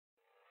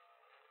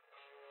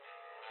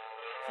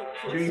So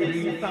let's say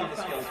you found a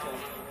skeleton.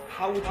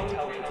 How would you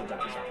tell if it's a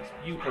dinosaur?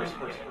 You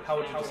personally, how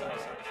would you decide?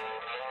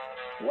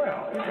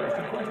 Well,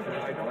 interesting question.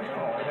 I don't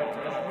know. I'd have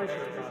to do some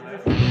research on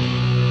that.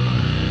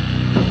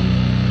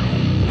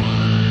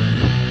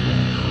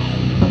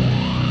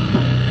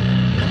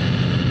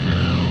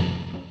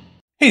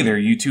 Hey there,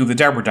 YouTube, the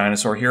Dabber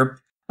Dinosaur here.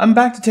 I'm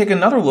back to take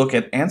another look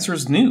at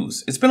Answers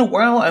News. It's been a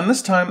while, and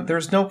this time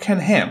there's no Ken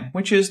Ham,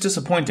 which is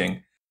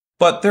disappointing.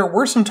 But there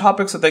were some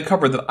topics that they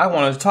covered that I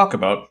wanted to talk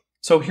about,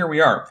 so here we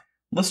are.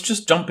 Let's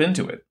just jump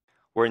into it.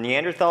 Were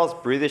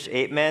Neanderthals brutish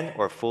ape men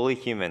or fully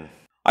human?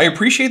 I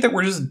appreciate that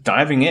we're just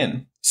diving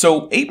in.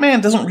 So, ape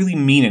man doesn't really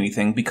mean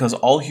anything because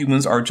all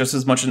humans are just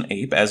as much an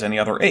ape as any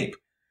other ape.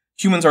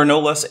 Humans are no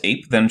less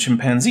ape than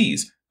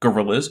chimpanzees,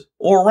 gorillas,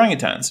 or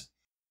orangutans.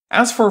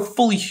 As for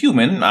fully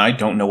human, I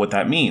don't know what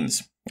that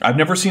means. I've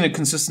never seen a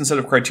consistent set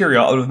of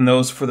criteria other than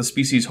those for the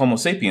species Homo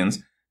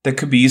sapiens that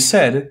could be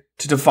said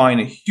to define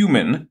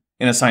human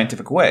in a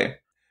scientific way.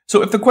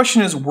 So if the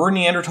question is, were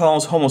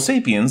Neanderthals Homo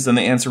sapiens, then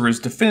the answer is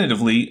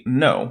definitively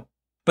no.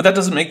 But that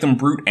doesn't make them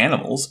brute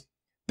animals.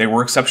 They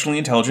were exceptionally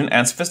intelligent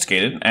and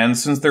sophisticated, and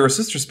since they're a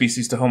sister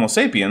species to Homo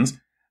sapiens,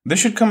 this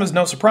should come as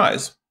no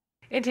surprise.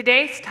 In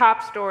today's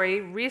top story,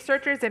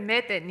 researchers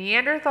admit that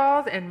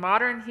Neanderthals and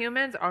modern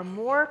humans are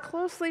more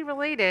closely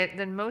related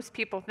than most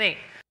people think.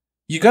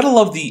 You gotta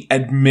love the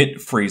admit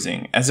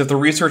phrasing, as if the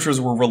researchers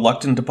were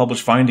reluctant to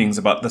publish findings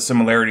about the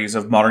similarities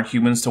of modern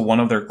humans to one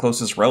of their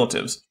closest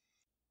relatives.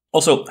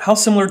 Also, how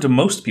similar do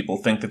most people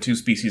think the two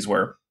species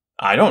were?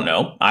 I don't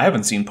know, I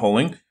haven't seen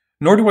polling,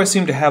 nor do I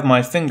seem to have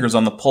my fingers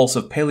on the pulse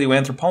of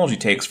paleoanthropology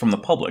takes from the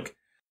public.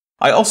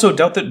 I also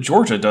doubt that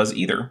Georgia does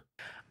either.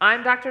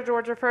 I'm Dr.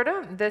 Georgia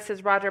Purdom, this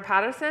is Roger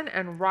Patterson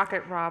and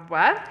Rocket Rob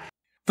Webb.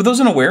 For those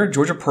unaware,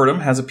 Georgia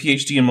Purdom has a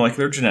PhD in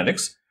molecular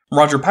genetics,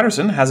 Roger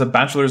Patterson has a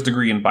bachelor's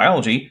degree in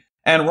biology,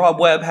 and Rob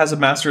Webb has a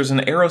master's in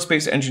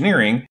aerospace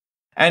engineering,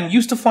 and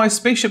used to fly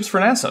spaceships for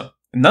NASA.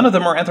 None of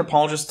them are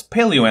anthropologists,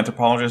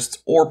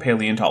 paleoanthropologists, or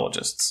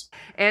paleontologists.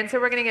 And so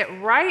we're going to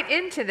get right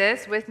into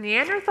this with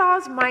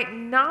Neanderthals might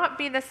not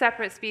be the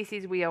separate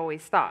species we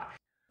always thought.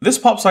 This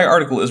PopSci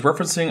article is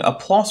referencing a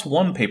PLOS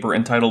One paper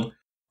entitled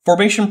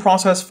Formation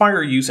Process,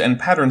 Fire Use, and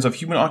Patterns of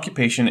Human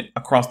Occupation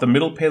Across the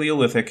Middle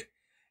Paleolithic,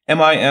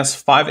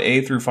 MIS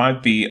 5A through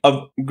 5B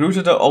of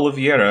Gruta de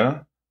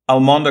Oliveira,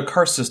 Almonda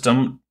Karst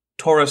System,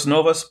 Torres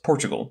Novas,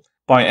 Portugal,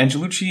 by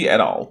Angelucci et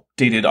al.,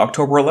 dated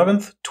October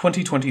 11th,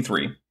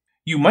 2023.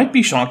 You might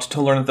be shocked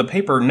to learn that the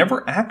paper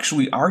never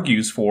actually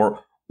argues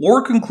for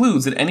or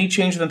concludes that any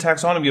change in the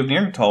taxonomy of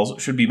Neanderthals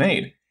should be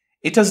made.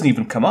 It doesn't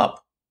even come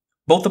up.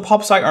 Both the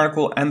PopSci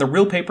article and the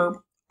real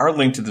paper are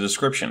linked in the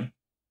description.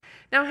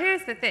 Now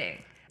here's the thing.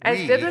 As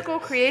biblical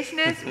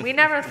creationists, we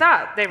never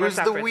thought they were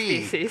separate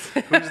species.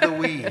 Who's the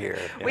we here?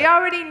 Yeah. We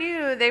already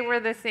knew they were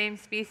the same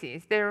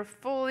species. They were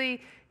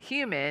fully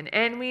human,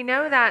 and we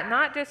know that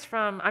not just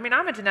from, I'm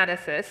a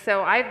geneticist,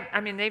 so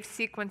they've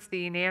sequenced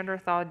the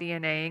Neanderthal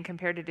DNA and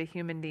compared it to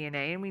human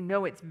DNA, and we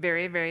know it's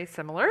very, very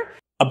similar.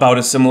 About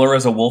as similar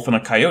as a wolf and a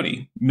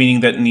coyote,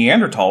 meaning that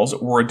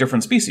Neanderthals were a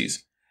different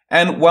species.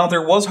 And while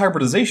there was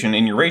hybridization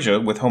in Eurasia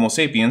with Homo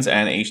sapiens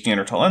and H.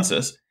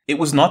 neanderthalensis, it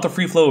was not the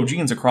free flow of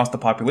genes across the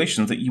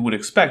populations that you would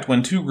expect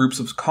when two groups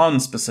of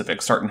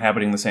conspecifics start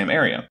inhabiting the same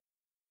area.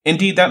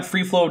 Indeed, that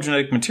free flow of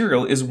genetic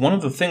material is one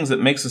of the things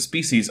that makes a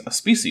species a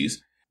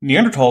species.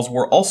 Neanderthals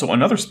were also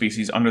another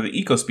species under the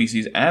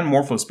ecospecies and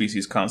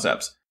morphospecies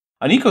concepts.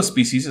 An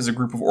ecospecies is a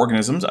group of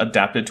organisms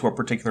adapted to a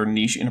particular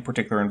niche in a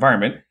particular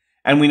environment,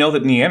 and we know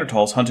that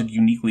Neanderthals hunted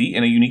uniquely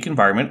in a unique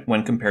environment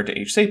when compared to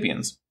H.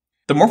 sapiens.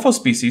 The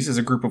morphospecies is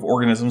a group of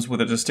organisms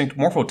with a distinct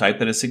morphotype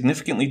that is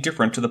significantly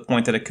different to the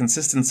point that a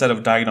consistent set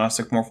of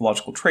diagnostic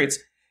morphological traits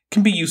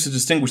can be used to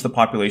distinguish the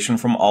population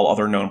from all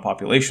other known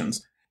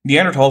populations.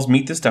 Neanderthals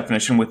meet this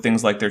definition with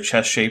things like their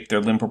chest shape,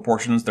 their limb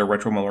proportions, their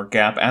retromolar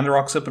gap, and their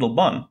occipital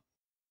bun.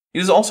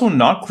 It is also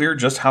not clear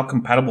just how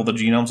compatible the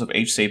genomes of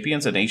H.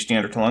 sapiens and H.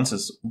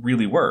 neanderthalensis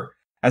really were,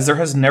 as there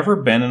has never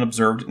been an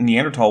observed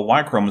Neanderthal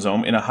Y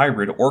chromosome in a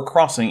hybrid or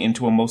crossing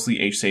into a mostly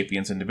H.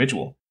 sapiens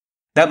individual.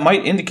 That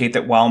might indicate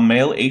that while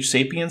male H.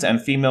 sapiens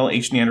and female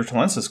H.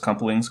 neanderthalensis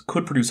couplings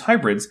could produce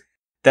hybrids,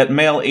 that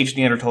male H.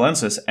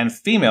 neanderthalensis and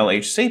female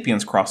H.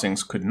 sapiens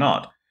crossings could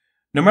not.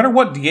 No matter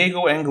what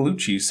Diego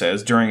Angelucci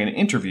says during an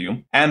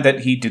interview, and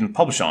that he didn't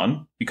publish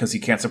on, because he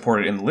can't support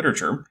it in the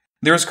literature,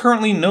 there is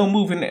currently no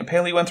move in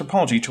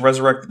paleoanthropology to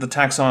resurrect the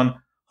taxon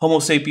Homo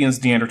sapiens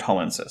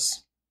neanderthalensis.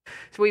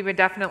 So we would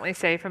definitely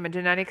say from a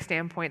genetic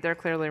standpoint, they're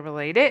clearly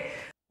related.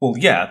 Well,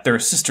 yeah, they're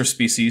sister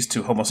species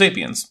to Homo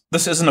sapiens.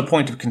 This isn't a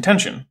point of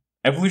contention.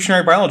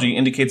 Evolutionary biology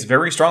indicates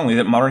very strongly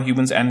that modern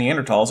humans and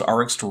Neanderthals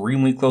are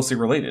extremely closely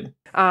related.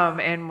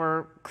 And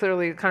we're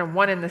clearly kind of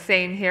one and the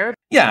same here.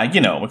 Yeah,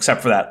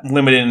 except for that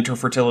limited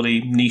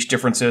interfertility, niche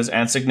differences,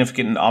 and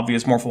significant and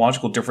obvious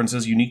morphological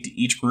differences unique to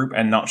each group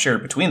and not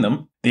shared between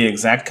them. The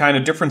exact kind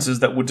of differences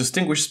that would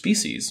distinguish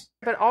species.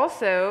 But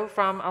also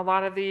from a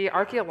lot of the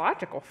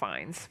archaeological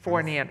finds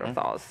for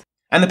Neanderthals.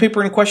 And the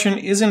paper in question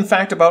is in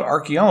fact about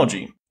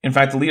archaeology. In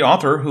fact, the lead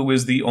author, who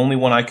is the only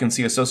one I can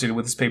see associated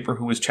with this paper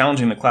who is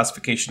challenging the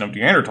classification of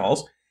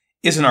Neanderthals,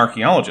 is an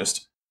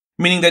archaeologist,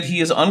 meaning that he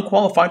is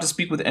unqualified to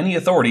speak with any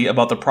authority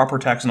about the proper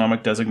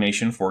taxonomic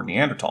designation for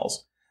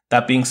Neanderthals.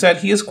 That being said,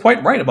 he is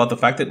quite right about the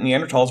fact that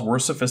Neanderthals were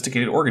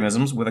sophisticated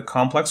organisms with a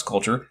complex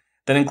culture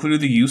that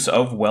included the use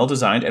of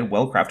well-designed and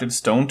well-crafted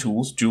stone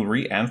tools,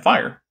 jewelry, and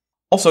fire.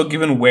 Also,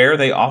 given where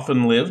they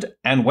often lived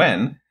and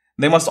when,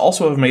 they must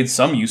also have made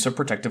some use of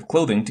protective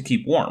clothing to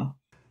keep warm.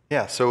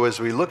 Yeah, so as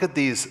we look at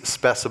these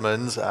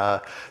specimens,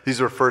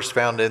 these were first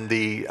found in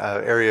the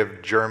area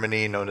of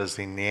Germany known as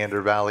the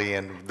Neander Valley,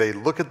 and they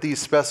look at these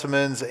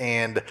specimens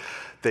and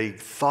they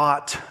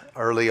thought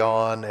early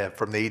on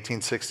from the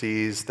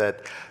 1860s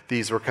that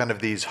these were kind of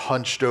these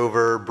hunched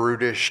over,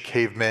 brutish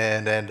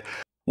cavemen. And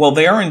well,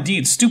 they are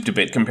indeed stooped a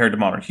bit compared to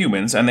modern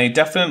humans, and they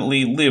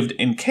definitely lived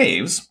in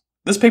caves.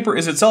 This paper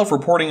is itself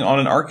reporting on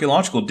an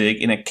archaeological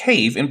dig in a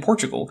cave in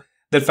Portugal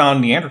that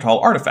found Neanderthal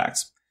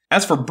artifacts.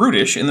 As for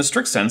brutish, in the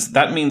strict sense,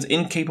 that means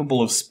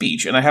incapable of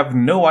speech, and I have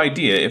no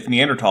idea if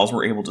Neanderthals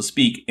were able to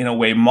speak in a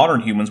way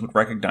modern humans would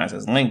recognize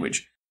as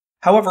language.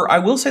 However, I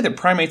will say that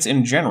primates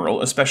in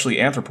general, especially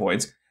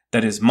anthropoids,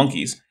 that is,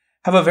 monkeys,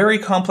 have a very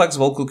complex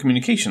vocal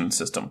communication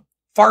system,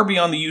 far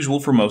beyond the usual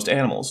for most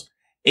animals.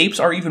 Apes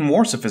are even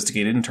more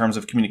sophisticated in terms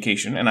of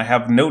communication, and I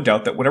have no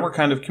doubt that whatever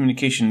kind of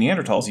communication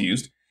Neanderthals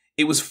used,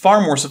 it was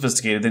far more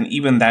sophisticated than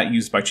even that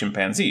used by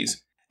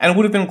chimpanzees, and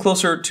would have been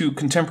closer to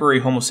contemporary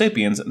Homo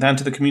sapiens than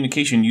to the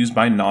communication used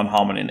by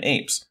non-hominin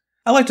apes.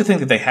 I like to think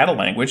that they had a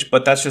language,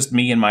 but that's just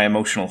me and my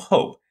emotional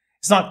hope.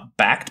 It's not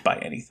backed by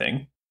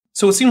anything.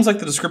 So it seems like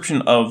the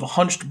description of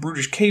hunched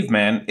brutish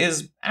caveman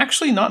is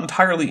actually not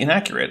entirely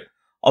inaccurate,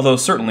 although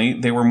certainly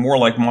they were more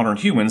like modern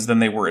humans than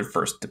they were at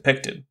first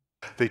depicted.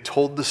 they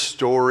told the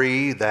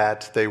story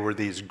that they were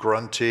these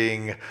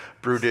grunting,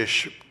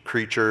 brutish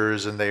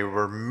creatures, and they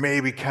were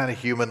maybe kind of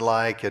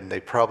human-like, and they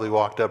probably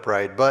walked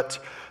upright, but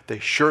they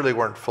surely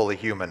weren't fully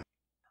human.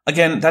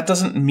 Again, that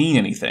doesn't mean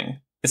anything.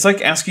 It's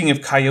like asking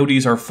if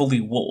coyotes are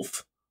fully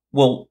wolf.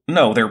 Well,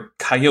 no, they're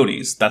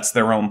coyotes. That's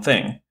their own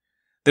thing.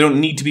 They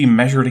don't need to be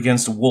measured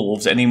against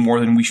wolves any more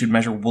than we should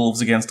measure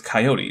wolves against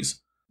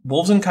coyotes.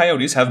 Wolves and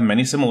coyotes have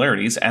many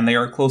similarities, and they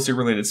are closely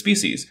related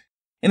species.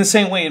 In the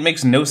same way, it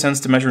makes no sense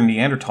to measure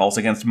Neanderthals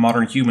against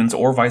modern humans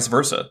or vice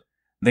versa.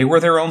 They were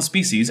their own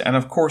species, and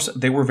of course,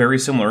 they were very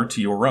similar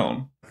to your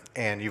own.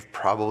 And you've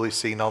probably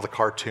seen all the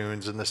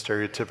cartoons and the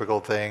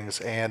stereotypical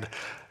things, and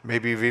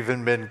maybe you've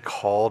even been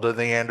called a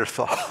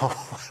Neanderthal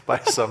by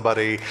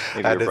somebody,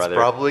 and it's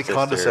probably sister,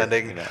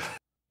 condescending. You know.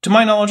 To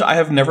my knowledge, I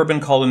have never been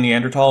called a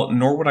Neanderthal,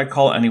 nor would I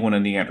call anyone a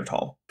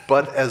Neanderthal.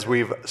 But as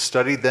we've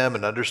studied them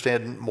and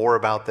understand more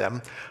about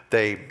them,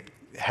 they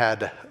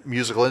had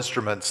musical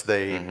instruments,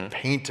 they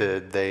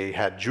painted, they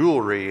had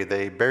jewelry,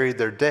 they buried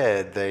their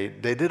dead, they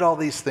did all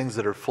these things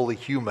that are fully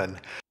human.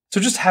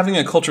 So just having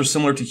a culture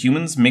similar to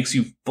humans makes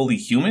you fully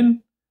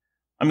human?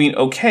 I mean,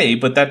 okay,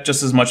 but that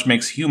just as much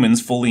makes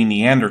humans fully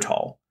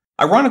Neanderthal.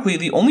 Ironically,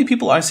 the only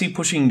people I see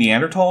pushing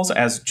Neanderthals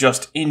as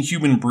just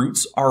inhuman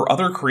brutes are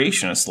other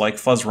creationists like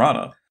Fuzz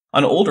Rana,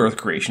 an old Earth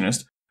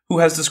creationist, who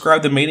has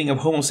described the mating of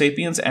Homo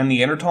sapiens and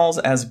Neanderthals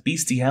as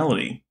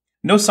bestiality.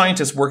 No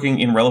scientists working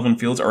in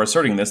relevant fields are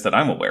asserting this that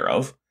I'm aware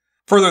of.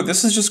 Further,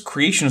 this is just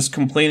creationists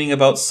complaining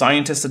about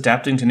scientists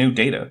adapting to new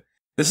data.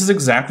 This is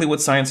exactly what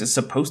science is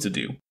supposed to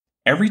do.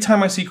 Every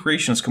time I see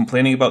creationists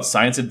complaining about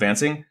science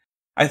advancing,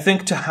 I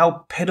think to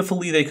how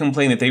pitifully they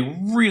complain that they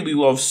really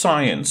love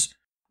science,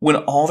 when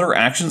all their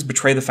actions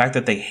betray the fact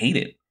that they hate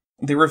it.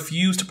 They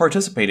refuse to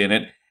participate in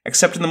it,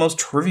 except in the most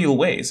trivial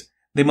ways.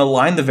 They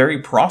malign the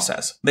very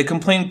process. They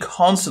complain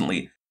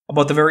constantly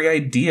about the very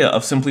idea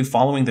of simply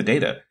following the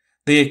data.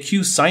 They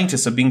accuse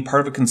scientists of being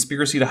part of a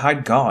conspiracy to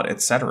hide God,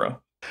 etc.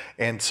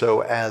 And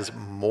so as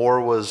more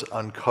was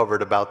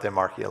uncovered about them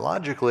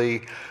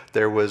archaeologically,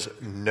 there was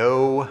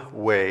no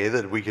way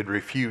that we could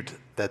refute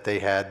that they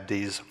had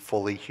these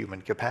fully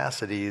human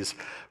capacities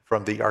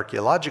from the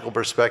archaeological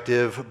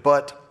perspective,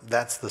 but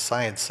that's the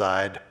science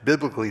side.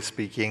 Biblically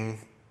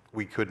speaking,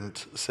 we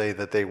couldn't say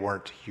that they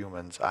weren't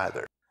humans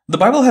either. The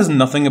Bible has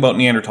nothing about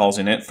Neanderthals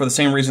in it for the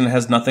same reason it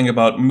has nothing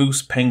about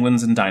moose,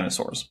 penguins, and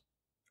dinosaurs.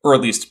 Or at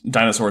least,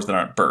 dinosaurs that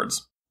aren't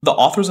birds. The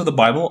authors of the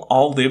Bible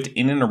all lived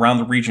in and around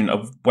the region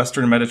of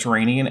Western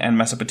Mediterranean and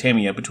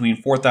Mesopotamia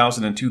between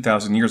 4,000 and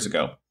 2,000 years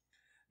ago.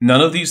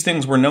 None of these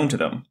things were known to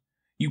them.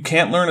 You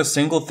can't learn a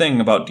single thing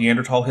about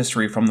Neanderthal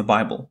history from the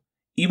Bible.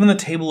 Even the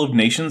Table of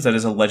Nations that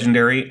is a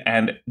legendary,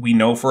 and we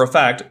know for a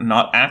fact,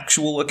 not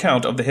actual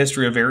account of the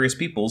history of various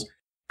peoples,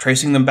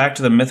 tracing them back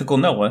to the mythical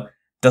Noah,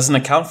 doesn't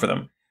account for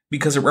them,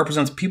 because it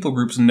represents people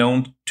groups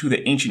known to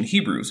the ancient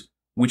Hebrews,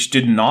 which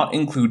did not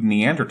include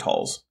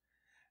Neanderthals.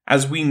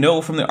 As we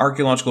know from the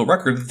archaeological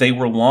record, they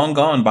were long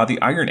gone by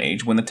the Iron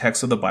Age when the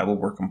texts of the Bible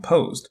were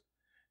composed.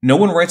 No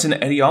one writes an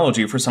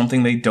etiology for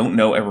something they don't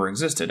know ever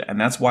existed, and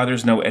that's why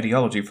there's no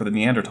etiology for the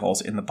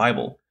Neanderthals in the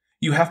Bible.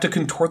 You have to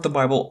contort the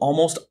Bible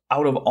almost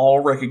out of all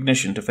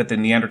recognition to fit the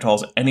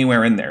Neanderthals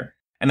anywhere in there,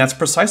 and that's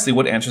precisely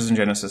what Answers in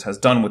Genesis has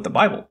done with the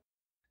Bible.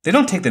 They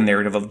don't take the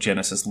narrative of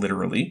Genesis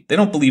literally. They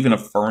don't believe in a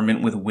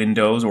firmament with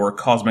windows or a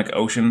cosmic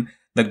ocean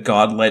that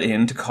God let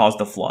in to cause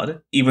the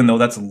flood, even though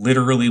that's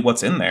literally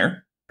what's in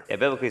there. Yeah,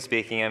 biblically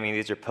speaking, I mean,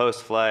 these are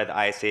post-flood,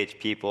 Ice Age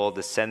people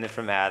descended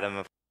from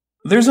Adam.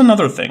 There's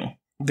another thing.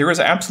 There is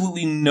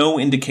absolutely no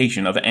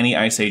indication of any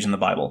Ice Age in the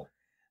Bible.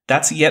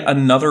 That's yet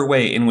another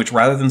way in which,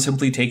 rather than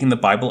simply taking the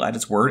Bible at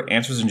its word,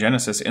 Answers in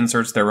Genesis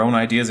inserts their own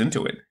ideas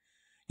into it.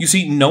 You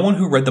see, no one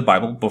who read the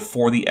Bible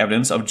before the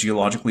evidence of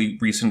geologically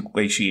recent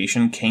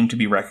glaciation came to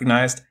be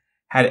recognized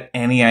had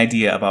any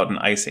idea about an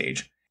ice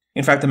age.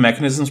 In fact, the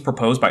mechanisms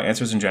proposed by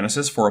Answers in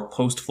Genesis for a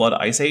post-flood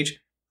ice age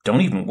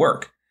don't even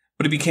work.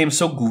 But it became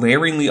so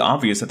glaringly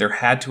obvious that there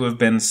had to have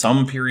been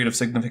some period of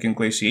significant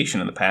glaciation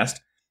in the past,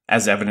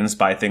 as evidenced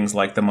by things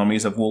like the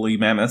mummies of woolly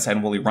mammoths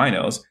and woolly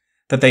rhinos,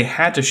 that they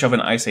had to shove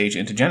an ice age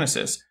into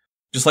Genesis,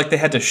 just like they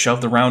had to shove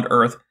the round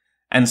Earth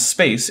and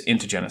space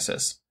into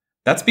Genesis.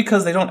 That's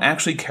because they don't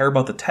actually care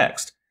about the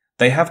text.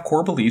 They have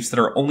core beliefs that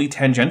are only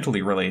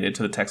tangentially related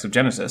to the text of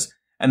Genesis,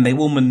 and they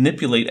will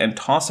manipulate and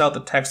toss out the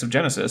text of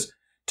Genesis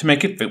to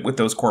make it fit with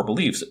those core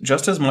beliefs,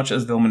 just as much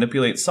as they'll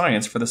manipulate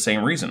science for the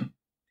same reason.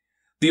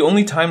 The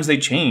only times they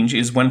change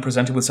is when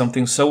presented with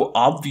something so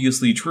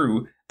obviously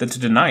true that to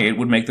deny it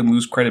would make them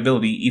lose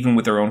credibility even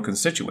with their own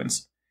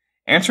constituents.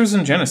 Answers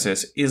in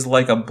Genesis is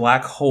like a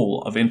black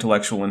hole of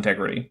intellectual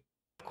integrity.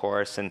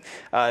 Course, and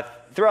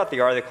throughout the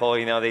article,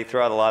 they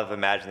throw out a lot of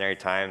imaginary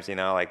times,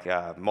 like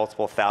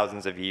multiple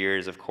thousands of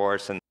years, of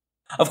course. And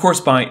of course,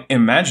 by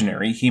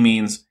imaginary, he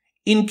means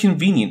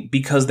inconvenient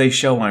because they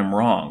show I'm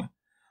wrong.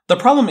 The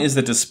problem is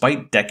that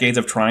despite decades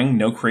of trying,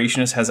 no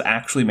creationist has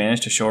actually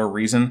managed to show a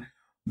reason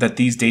that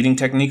these dating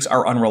techniques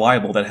are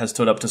unreliable that has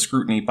stood up to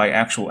scrutiny by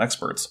actual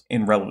experts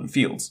in relevant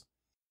fields.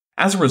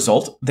 As a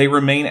result, they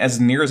remain, as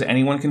near as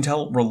anyone can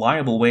tell,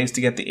 reliable ways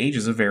to get the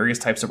ages of various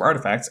types of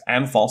artifacts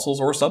and fossils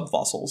or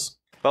subfossils.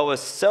 But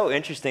what's so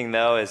interesting,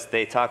 though, is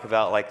they talk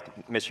about,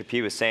 like Mr.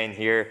 P was saying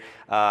here,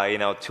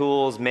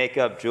 tools,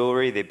 makeup,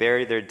 jewelry, they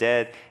buried their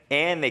dead,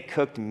 and they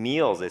cooked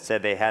meals. It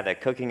said they had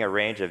cooking a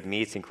range of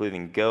meats,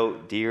 including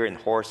goat, deer, and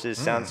horses.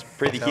 Sounds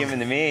pretty human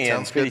to me,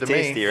 and pretty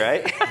tasty,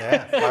 right?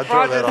 Yeah, I'd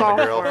throw that on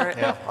the grill.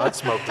 Yeah, I'd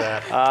smoke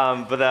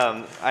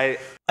that.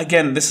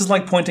 Again, this is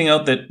like pointing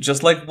out that,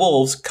 just like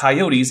wolves,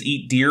 coyotes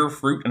eat deer,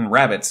 fruit, and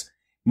rabbits,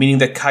 meaning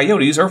that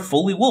coyotes are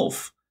fully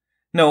wolf.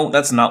 No,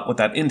 that's not what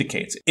that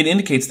indicates. It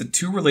indicates that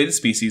two related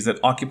species that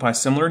occupy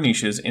similar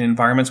niches in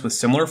environments with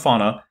similar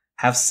fauna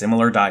have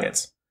similar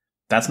diets.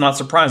 That's not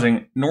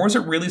surprising, nor is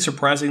it really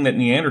surprising that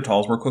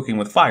Neanderthals were cooking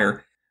with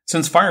fire,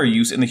 since fire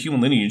use in the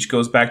human lineage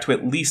goes back to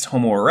at least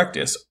Homo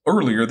erectus,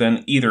 earlier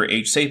than either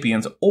H.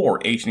 sapiens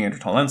or H.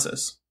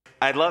 neanderthalensis.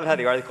 I love how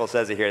the article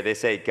says it here. They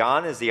say,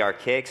 gone is the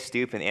archaic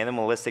stoop and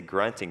animalistic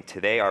grunting.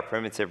 Today, our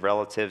primitive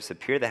relatives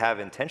appear to have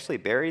intentionally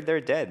buried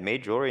their dead,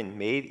 made jewelry,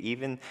 and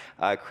even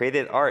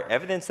created art.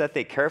 Evidence that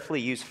they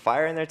carefully used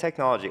fire in their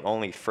technology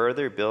only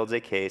further builds a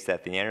case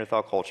that the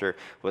Neanderthal culture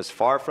was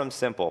far from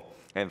simple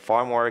and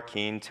far more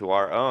akin to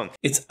our own.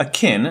 It's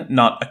akin,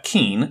 not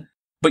akeen.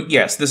 But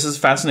yes, this is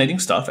fascinating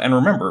stuff, and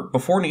remember,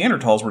 before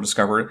Neanderthals were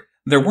discovered,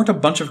 there weren't a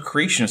bunch of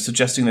creationists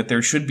suggesting that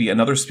there should be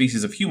another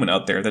species of human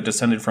out there that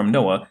descended from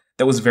Noah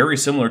that was very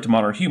similar to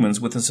modern humans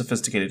with a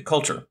sophisticated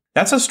culture.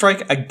 That's a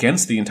strike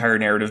against the entire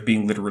narrative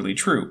being literally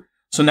true.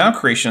 So now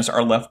creationists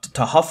are left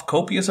to huff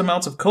copious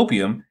amounts of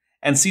copium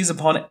and seize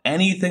upon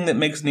anything that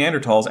makes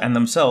Neanderthals and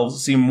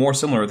themselves seem more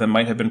similar than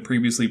might have been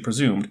previously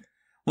presumed,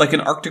 like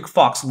an Arctic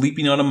fox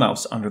leaping on a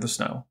mouse under the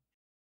snow.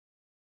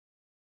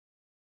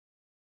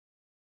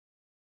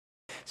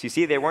 So you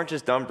see, they weren't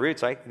just dumb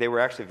brutes, right? They were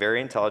actually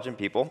very intelligent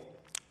people.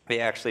 They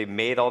actually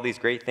made all these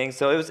great things.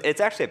 So it's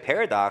actually a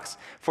paradox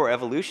for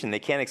evolution. They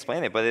can't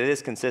explain it, but it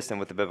is consistent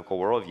with the biblical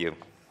worldview.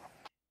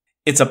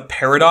 It's a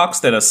paradox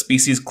that a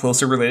species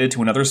closely related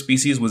to another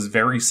species was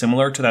very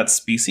similar to that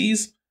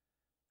species?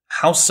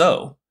 How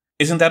so?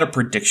 Isn't that a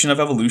prediction of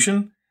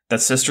evolution?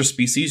 That sister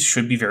species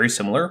should be very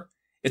similar?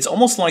 It's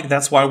almost like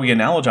that's why we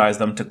analogize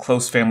them to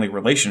close family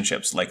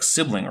relationships, like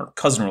sibling or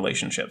cousin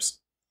relationships.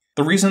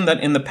 The reason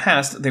that in the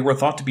past they were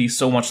thought to be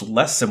so much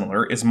less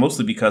similar is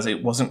mostly because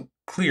it wasn't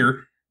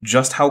clear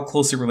just how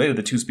closely related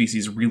the two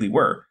species really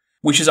were,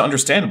 which is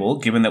understandable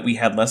given that we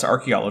had less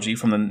archaeology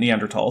from the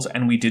Neanderthals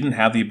and we didn't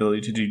have the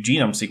ability to do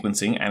genome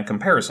sequencing and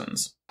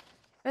comparisons.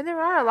 And there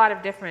are a lot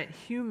of different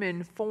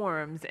human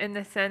forms in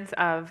the sense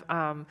of,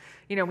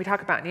 we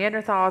talk about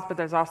Neanderthals, but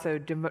there's also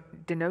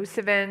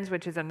Denisovans,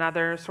 which is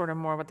another sort of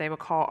more what they would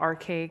call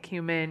archaic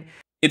human.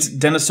 It's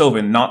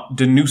Denisovan, not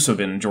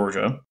Denisovan,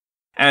 Georgia.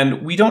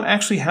 And we don't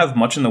actually have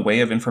much in the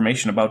way of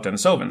information about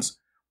Denisovans.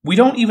 We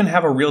don't even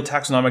have a real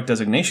taxonomic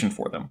designation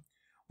for them.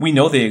 We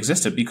know they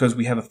existed because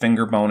we have a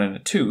finger bone and a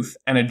tooth,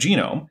 and a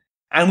genome,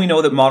 and we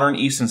know that modern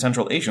East and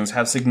Central Asians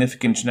have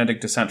significant genetic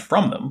descent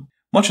from them,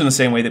 much in the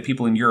same way that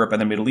people in Europe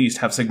and the Middle East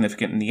have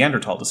significant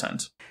Neanderthal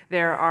descent.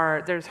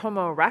 There's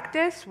Homo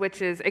erectus,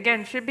 which is,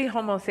 again, should be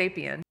Homo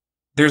sapiens.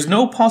 There's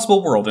no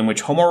possible world in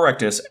which Homo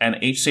erectus and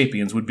H.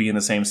 sapiens would be in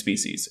the same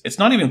species. It's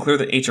not even clear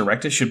that H.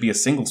 erectus should be a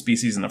single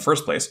species in the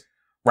first place,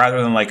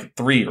 rather than like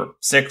 3 or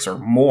 6 or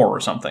more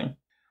or something.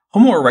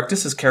 Homo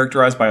erectus is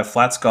characterized by a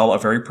flat skull, a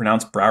very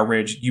pronounced brow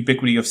ridge,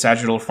 ubiquity of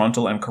sagittal,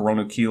 frontal, and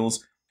coronal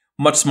keels,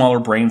 much smaller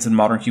brains than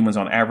modern humans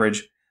on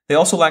average. They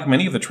also lack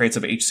many of the traits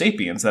of H.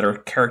 sapiens that are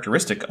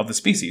characteristic of the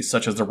species,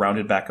 such as the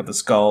rounded back of the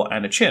skull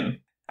and a chin.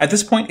 At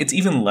this point, it's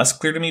even less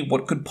clear to me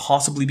what could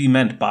possibly be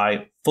meant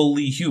by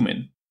fully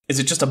human. Is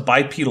it just a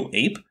bipedal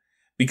ape?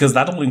 Because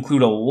that'll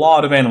include a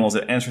lot of animals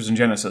that Answers in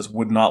Genesis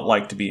would not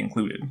like to be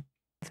included.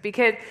 It's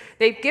because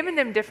they've given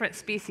them different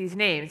species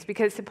names,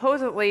 because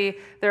supposedly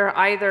they're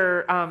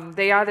either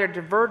they either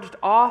diverged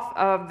off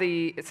of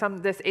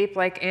this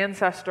ape-like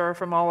ancestor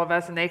from all of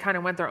us and they kind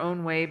of went their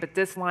own way, but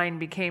this line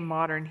became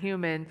modern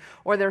human,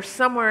 or they're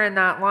somewhere in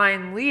that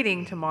line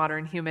leading to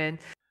modern human.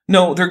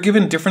 No, they're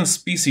given different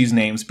species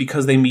names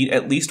because they meet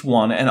at least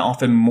one and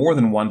often more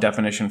than one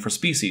definition for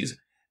species,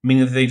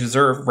 meaning that they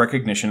deserve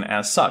recognition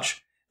as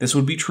such. This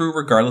would be true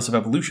regardless of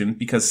evolution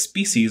because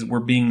species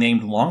were being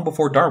named long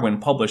before Darwin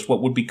published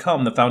what would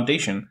become the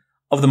foundation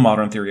of the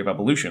modern theory of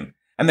evolution,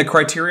 and the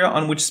criteria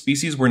on which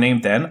species were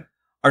named then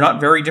are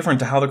not very different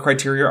to how the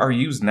criteria are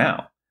used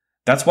now.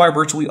 That's why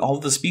virtually all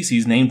of the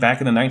species named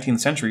back in the 19th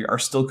century are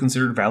still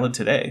considered valid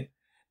today.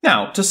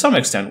 Now, to some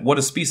extent, what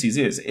a species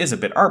is a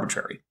bit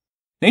arbitrary.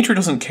 Nature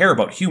doesn't care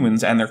about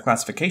humans and their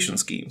classification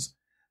schemes.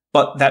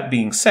 But that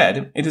being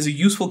said, it is a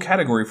useful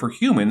category for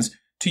humans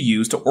to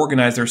use to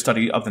organize their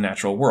study of the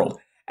natural world,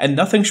 and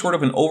nothing short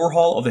of an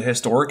overhaul of the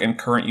historic and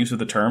current use of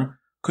the term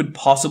could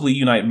possibly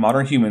unite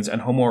modern humans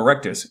and Homo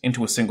erectus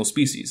into a single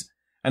species.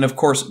 And of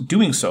course,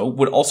 doing so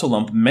would also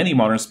lump many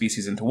modern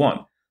species into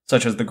one,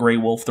 such as the gray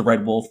wolf, the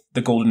red wolf, the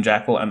golden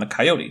jackal, and the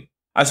coyote.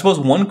 I suppose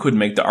one could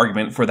make the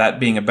argument for that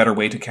being a better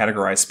way to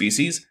categorize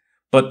species,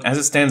 but as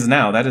it stands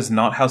now, that is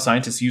not how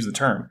scientists use the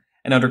term,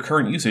 and under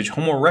current usage,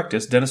 Homo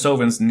erectus,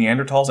 Denisovans,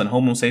 Neanderthals, and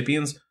Homo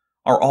sapiens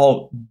are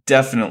all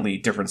definitely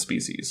different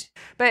species.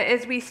 But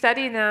as we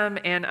study them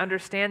and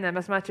understand them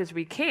as much as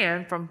we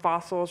can from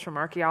fossils, from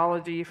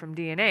archaeology, from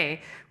DNA,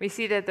 we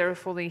see that they're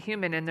fully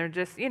human, and they're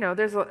just,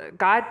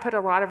 God put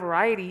a lot of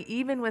variety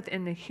even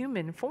within the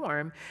human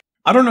form.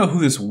 I don't know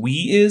who this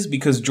we is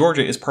because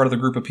Georgia is part of the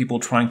group of people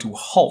trying to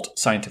halt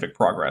scientific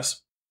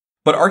progress.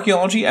 But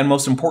archaeology, and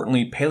most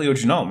importantly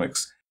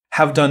paleogenomics,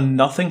 have done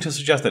nothing to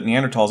suggest that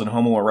Neanderthals and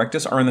Homo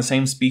erectus are in the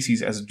same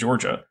species as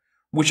Georgia,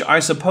 which I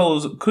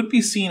suppose could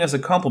be seen as a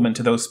compliment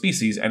to those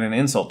species and an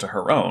insult to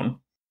her own.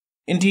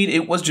 Indeed,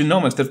 it was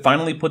genomics that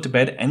finally put to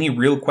bed any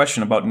real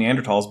question about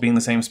Neanderthals being the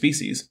same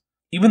species.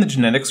 Even the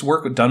genetics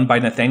work done by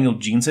Nathaniel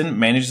Jeanson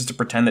manages to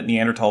pretend that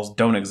Neanderthals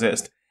don't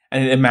exist,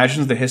 and it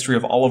imagines the history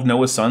of all of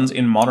Noah's sons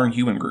in modern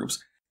human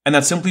groups, and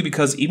that's simply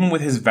because even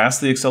with his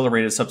vastly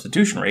accelerated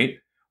substitution rate,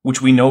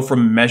 which we know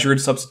from measured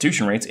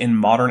substitution rates in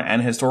modern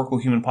and historical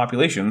human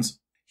populations,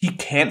 he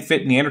can't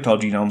fit Neanderthal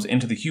genomes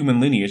into the human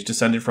lineage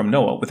descended from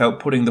Noah without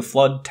putting the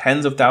flood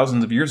tens of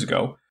thousands of years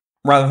ago,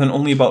 rather than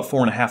only about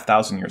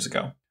 4,500 years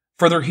ago.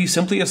 Further, he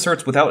simply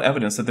asserts without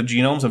evidence that the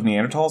genomes of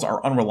Neanderthals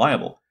are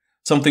unreliable,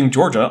 something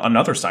Georgia,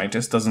 another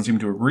scientist, doesn't seem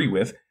to agree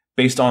with,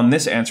 based on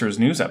this Answers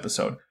News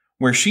episode,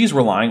 where she's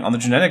relying on the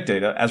genetic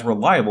data as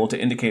reliable to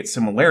indicate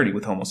similarity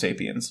with Homo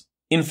sapiens.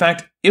 In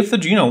fact, if the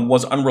genome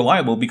was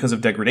unreliable because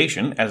of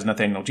degradation, as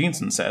Nathaniel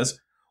Jeanson says,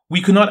 we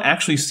could not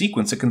actually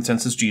sequence a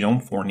consensus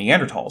genome for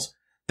Neanderthals.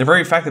 The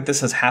very fact that this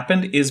has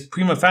happened is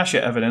prima facie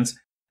evidence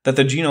that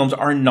the genomes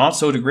are not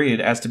so degraded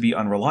as to be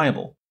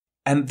unreliable.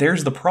 And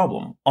there's the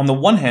problem. On the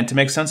one hand, to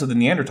make sense of the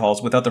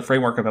Neanderthals without the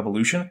framework of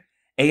evolution,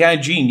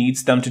 AIG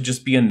needs them to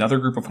just be another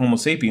group of Homo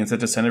sapiens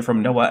that descended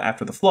from Noah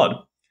after the flood.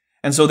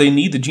 And so they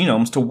need the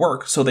genomes to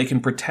work so they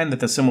can pretend that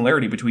the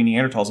similarity between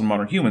Neanderthals and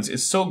modern humans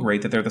is so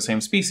great that they're the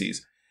same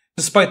species,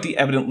 despite the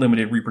evident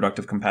limited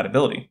reproductive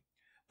compatibility.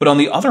 But on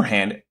the other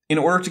hand, in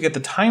order to get the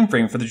time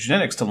frame for the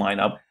genetics to line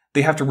up,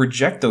 they have to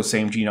reject those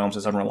same genomes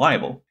as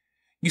unreliable.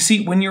 You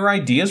see, when your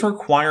ideas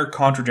require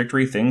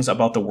contradictory things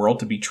about the world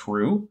to be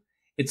true,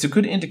 it's a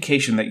good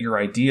indication that your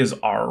ideas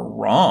are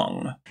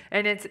wrong.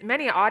 And it's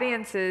many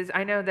audiences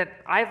I know that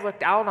I've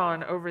looked out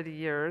on over the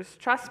years.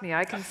 Trust me,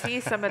 I can see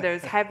some of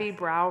those heavy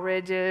brow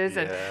ridges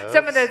and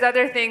some of those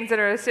other things that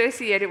are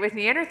associated with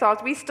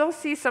Neanderthals. We still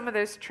see some of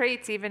those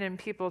traits even in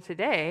people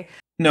today.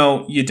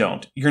 No, you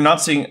don't. You're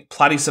not seeing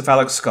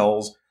platycephalic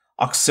skulls,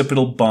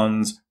 occipital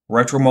buns,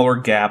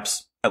 retromolar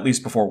gaps, at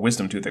least before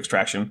wisdom tooth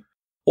extraction,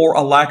 or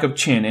a lack of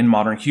chin in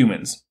modern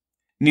humans.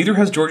 Neither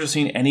has Georgia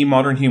seen any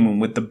modern human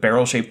with the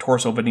barrel-shaped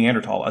torso of a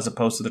Neanderthal as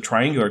opposed to the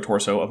triangular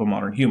torso of a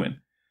modern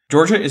human.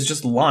 Georgia is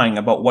just lying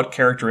about what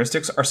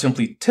characteristics are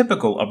simply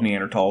typical of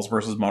Neanderthals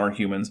versus modern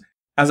humans,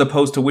 as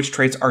opposed to which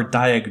traits are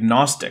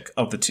diagnostic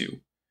of the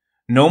two.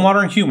 No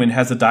modern human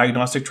has the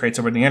diagnostic traits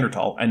of a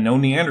Neanderthal, and no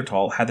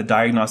Neanderthal had the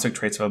diagnostic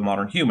traits of a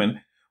modern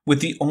human,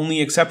 with the only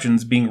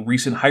exceptions being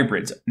recent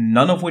hybrids,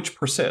 none of which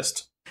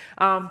persist.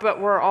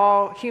 But we're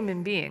all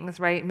human beings,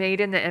 right?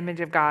 Made in the image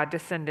of God,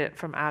 descendant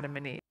from Adam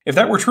and Eve. If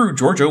that were true,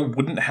 Georgia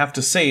wouldn't have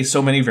to say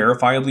so many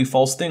verifiably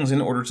false things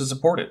in order to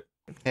support it.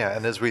 Yeah,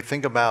 and as we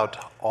think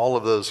about all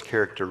of those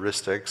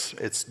characteristics,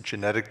 it's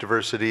genetic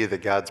diversity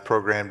that God's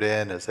programmed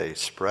in as they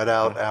spread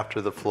out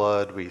after the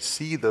flood. We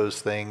see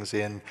those things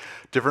in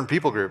different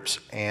people groups,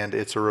 and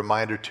it's a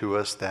reminder to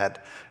us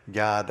that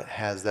God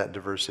has that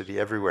diversity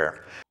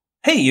everywhere.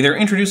 Hey, they're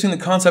introducing the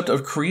concept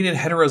of created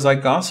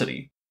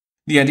heterozygosity.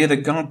 The idea that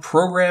God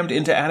programmed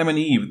into Adam and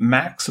Eve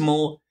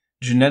maximal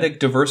genetic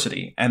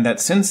diversity, and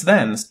that since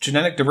then,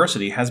 genetic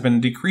diversity has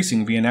been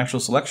decreasing via natural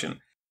selection.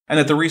 And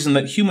that the reason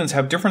that humans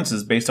have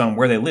differences based on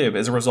where they live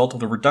is a result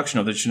of the reduction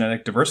of the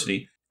genetic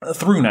diversity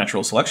through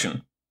natural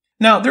selection.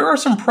 Now, there are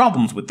some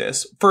problems with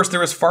this. First,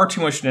 there is far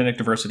too much genetic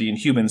diversity in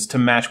humans to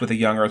match with a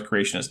young Earth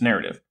creationist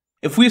narrative.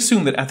 If we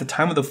assume that at the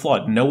time of the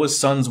flood, Noah's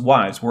sons'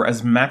 wives were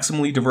as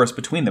maximally diverse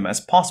between them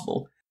as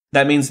possible,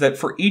 that means that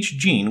for each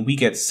gene, we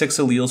get 6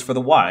 alleles for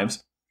the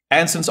wives,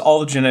 and since all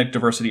the genetic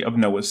diversity of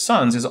Noah's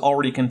sons is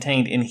already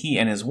contained in he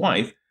and his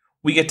wife,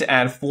 we get to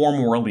add 4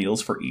 more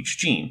alleles for each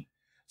gene.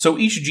 So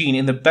each gene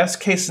in the best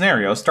case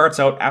scenario starts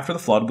out after the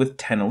flood with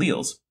 10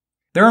 alleles.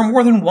 There are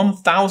more than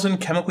 1,000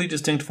 chemically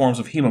distinct forms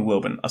of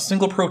hemoglobin, a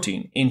single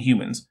protein, in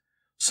humans,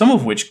 some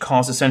of which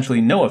cause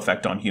essentially no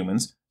effect on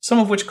humans, some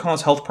of which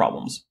cause health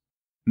problems.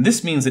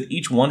 This means that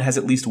each one has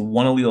at least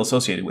one allele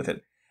associated with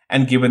it,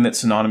 and given that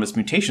synonymous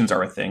mutations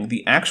are a thing,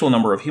 the actual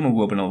number of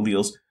hemoglobin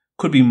alleles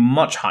could be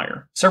much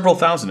higher, several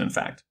thousand in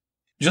fact.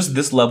 Just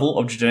this level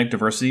of genetic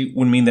diversity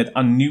would mean that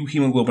a new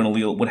hemoglobin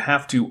allele would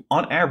have to,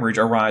 on average,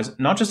 arise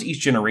not just each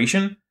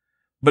generation,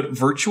 but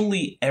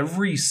virtually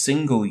every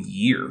single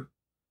year.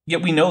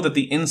 Yet we know that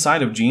the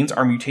inside of genes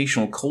are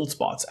mutational cold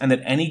spots, and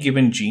that any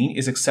given gene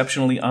is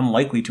exceptionally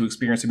unlikely to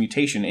experience a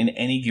mutation in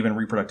any given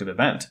reproductive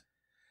event.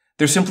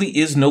 There simply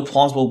is no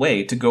plausible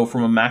way to go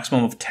from a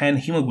maximum of 10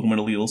 hemoglobin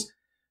alleles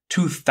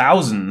to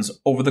thousands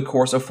over the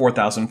course of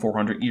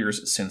 4,400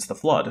 years since the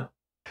flood.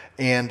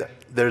 And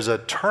there's a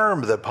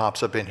term that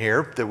pops up in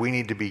here that we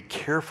need to be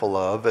careful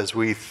of as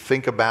we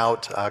think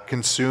about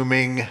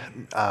consuming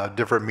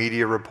different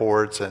media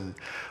reports and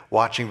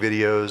watching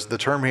videos. The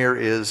term here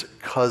is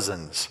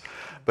cousins.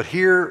 But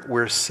here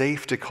we're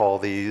safe to call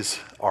these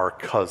our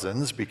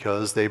cousins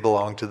because they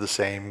belong to the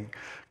same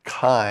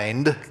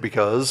kind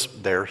because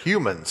they're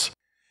humans.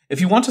 If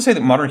you want to say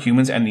that modern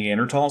humans and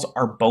Neanderthals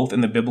are both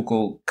in the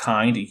biblical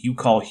kind you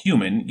call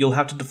human, you'll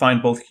have to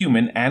define both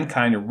human and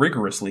kind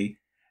rigorously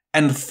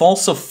and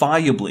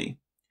falsifiably.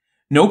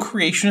 No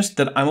creationist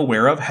that I'm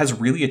aware of has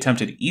really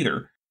attempted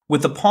either,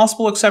 with the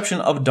possible exception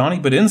of Donnie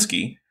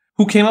Badinsky,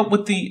 who came up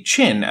with the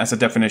chin as a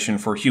definition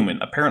for human,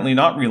 apparently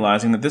not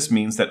realizing that this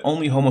means that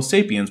only Homo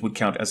sapiens would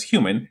count as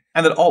human,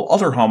 and that all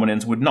other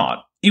hominins would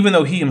not, even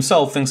though he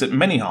himself thinks that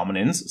many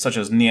hominins, such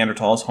as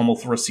Neanderthals, Homo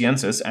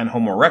floresiensis, and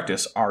Homo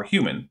erectus, are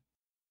human.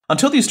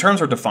 Until these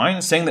terms are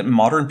defined, saying that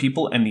modern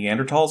people and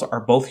Neanderthals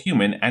are both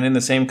human and in the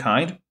same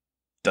kind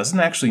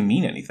doesn't actually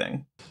mean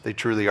anything. They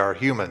truly are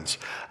humans.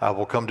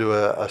 We'll come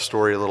to a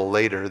story a little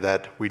later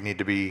that we need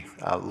to be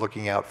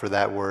looking out for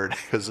that word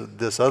because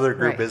this other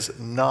group is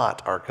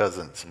not our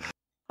cousins.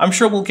 I'm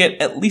sure we'll get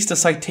at least a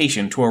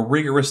citation to a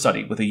rigorous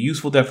study with a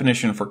useful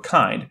definition for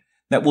kind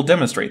that will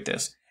demonstrate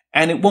this,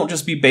 and it won't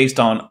just be based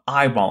on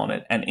eyeballing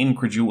it and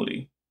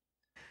incredulity.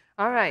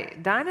 All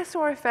right,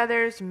 dinosaur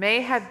feathers may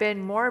have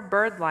been more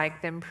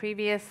bird-like than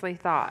previously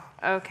thought.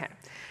 Okay.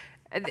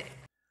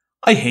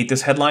 I hate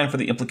this headline for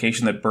the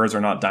implication that birds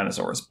are not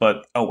dinosaurs,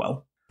 but oh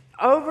well.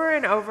 Over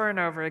and over and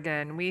over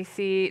again, we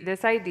see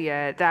this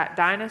idea that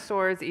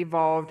dinosaurs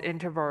evolved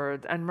into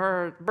birds, and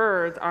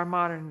birds are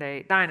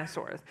modern-day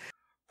dinosaurs.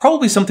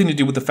 Probably something to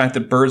do with the fact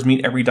that birds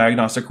meet every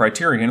diagnostic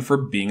criterion for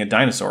being a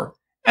dinosaur.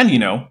 And you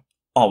know,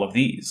 all of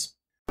these.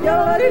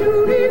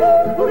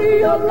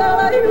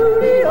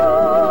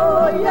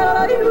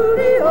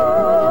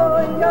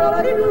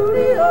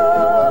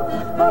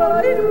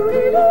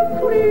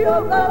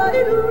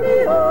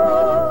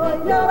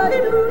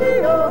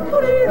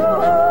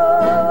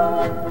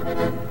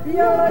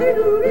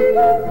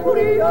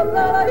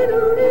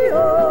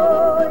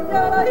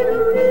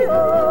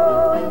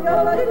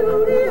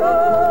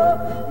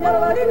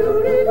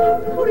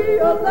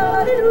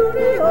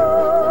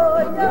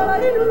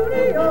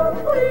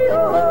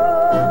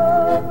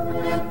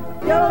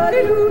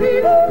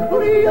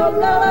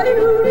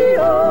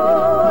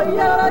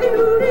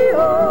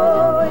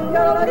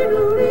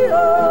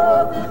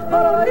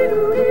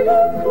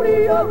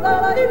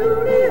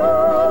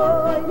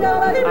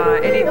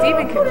 And it's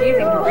even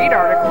confusing to read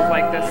articles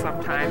like this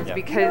sometimes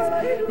because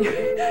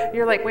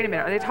you're like, wait a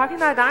minute, are they talking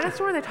about a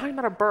dinosaur or are they talking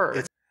about a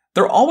bird?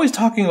 They're always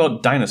talking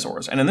about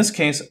dinosaurs, and in this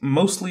case,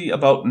 mostly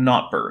about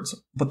not birds.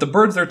 But the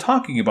birds they're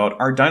talking about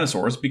are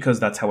dinosaurs because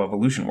that's how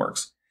evolution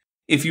works.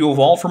 If you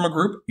evolve from a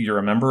group, you're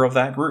a member of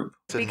that group.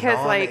 It's a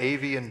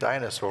non-avian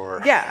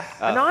dinosaur. Yeah,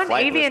 a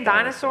non-avian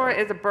dinosaur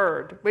is a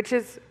bird, which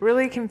is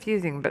really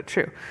confusing, but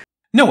true.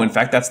 No, in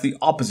fact, that's the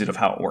opposite of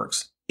how it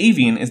works.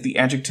 Avian is the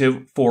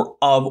adjective for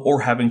of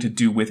or having to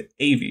do with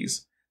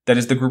aves. That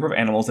is the group of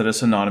animals that is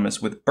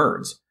synonymous with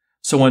birds.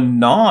 So a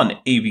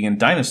non-avian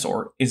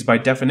dinosaur is by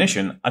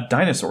definition a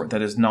dinosaur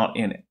that is not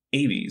in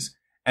aves,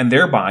 and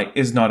thereby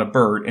is not a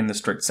bird in the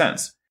strict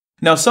sense.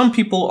 Now, some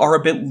people are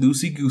a bit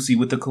loosey-goosey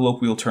with the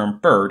colloquial term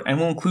bird and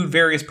will include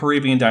various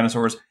Paravian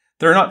dinosaurs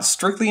that are not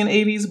strictly in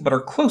Aves but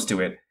are close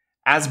to it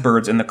as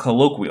birds in the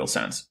colloquial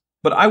sense.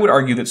 But I would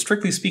argue that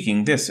strictly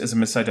speaking, this is a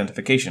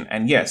misidentification,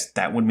 and yes,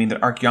 that would mean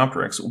that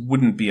Archaeopteryx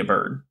wouldn't be a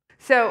bird.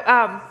 So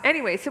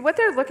anyway, so what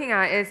they're looking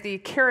at is the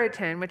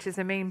keratin, which is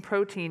the main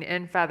protein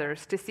in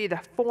feathers, to see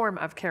the form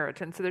of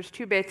keratin. So there's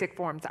two basic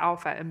forms,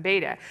 alpha and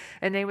beta.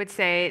 And they would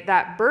say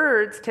that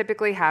birds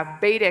typically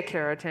have beta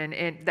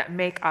keratin that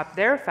make up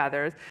their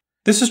feathers.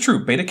 This is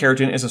true. Beta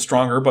keratin is a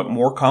stronger but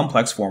more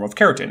complex form of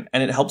keratin,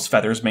 and it helps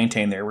feathers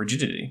maintain their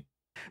rigidity.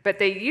 But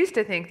they used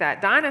to think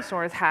that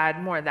dinosaurs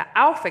had more of the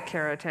alpha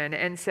keratin,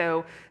 and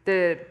so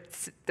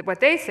what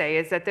they say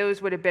is that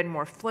those would have been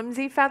more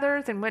flimsy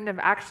feathers and wouldn't have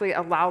actually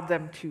allowed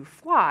them to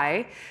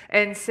fly,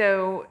 and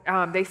so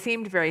they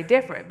seemed very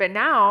different. But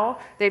now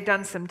they've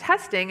done some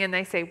testing, and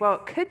they say, well,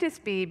 it could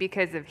just be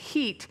because of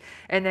heat,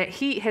 and that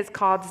heat has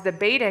caused the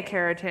beta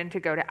keratin to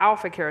go to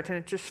alpha keratin.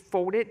 It just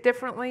folded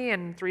differently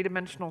in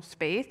three-dimensional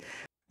space.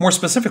 More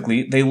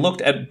specifically, they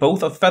looked at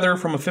both a feather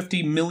from a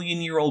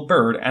 50-million-year-old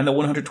bird and the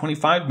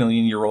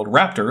 125-million-year-old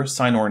raptor,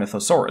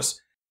 Sinornithosaurus,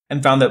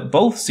 and found that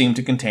both seemed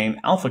to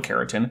contain alpha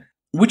keratin,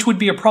 which would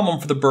be a problem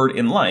for the bird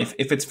in life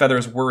if its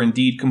feathers were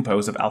indeed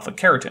composed of alpha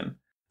keratin.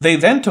 They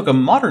then took a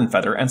modern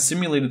feather and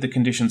simulated the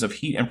conditions of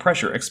heat and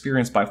pressure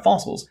experienced by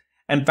fossils,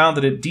 and found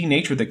that it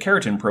denatured the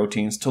keratin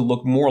proteins to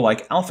look more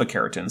like alpha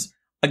keratins,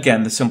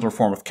 again the simpler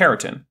form of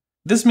keratin.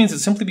 This means that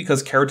simply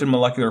because keratin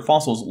molecular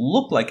fossils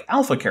look like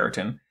alpha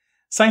keratin,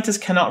 scientists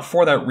cannot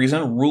for that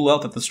reason rule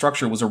out that the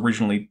structure was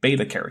originally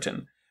beta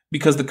keratin,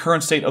 because the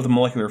current state of the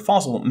molecular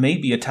fossil may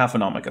be a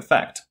taphonomic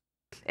effect.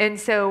 And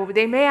so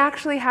they may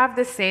actually have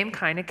the same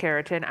kind of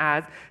keratin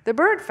as the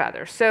bird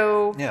feather.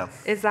 So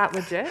is that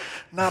legit?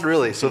 Not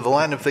really. So the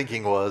line of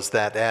thinking was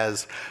that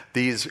as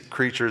these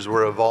creatures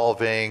were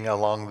evolving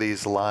along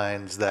these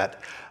lines,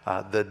 that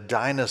the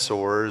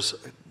dinosaurs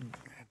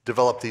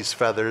developed these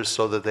feathers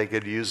so that they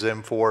could use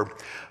them for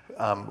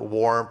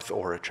warmth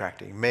or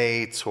attracting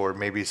mates, or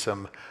maybe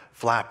some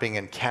flapping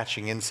and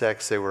catching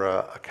insects. They were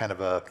a kind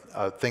of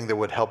a thing that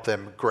would help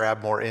them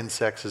grab more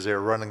insects as they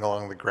were running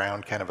along the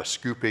ground, kind of a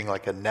scooping,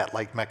 like a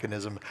net-like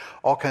mechanism,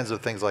 all kinds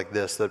of things like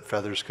this that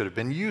feathers could have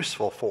been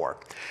useful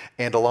for.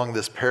 And along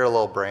this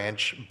parallel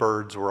branch,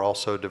 birds were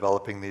also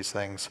developing these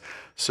things.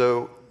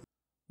 So,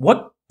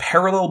 what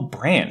parallel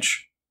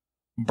branch?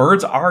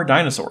 Birds are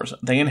dinosaurs.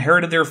 They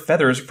inherited their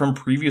feathers from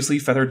previously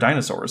feathered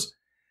dinosaurs.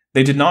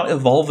 They did not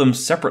evolve them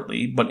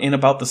separately, but in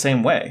about the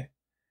same way.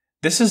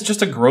 This is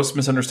just a gross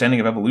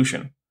misunderstanding of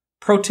evolution.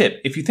 Pro tip,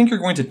 if you think you're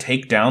going to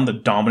take down the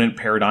dominant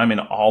paradigm in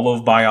all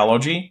of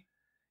biology,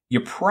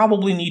 you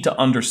probably need to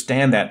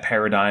understand that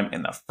paradigm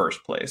in the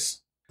first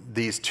place.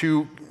 These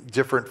two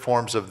different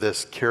forms of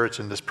this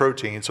keratin, this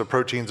protein. So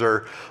proteins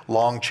are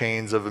long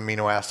chains of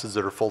amino acids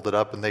that are folded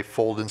up, and they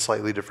fold in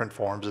slightly different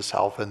forms, this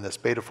alpha and this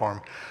beta form.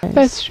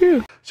 That's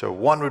true. So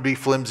one would be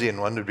flimsy and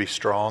one would be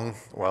strong.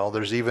 Well,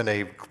 there's even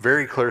a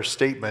very clear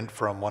statement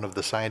from one of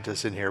the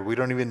scientists in here. We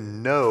don't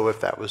even know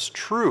if that was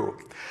true.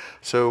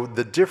 So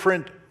the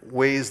different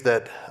ways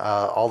that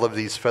all of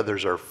these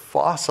feathers are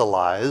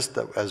fossilized,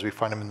 as we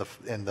find them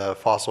in the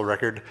fossil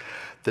record,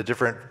 the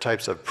different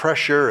types of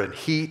pressure and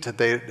heat that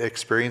they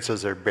experience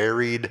as they're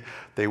buried,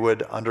 they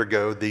would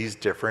undergo these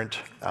different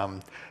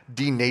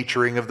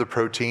denaturing of the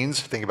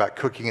proteins. Think about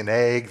cooking an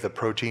egg, the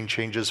protein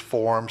changes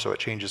form, so it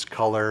changes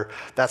color.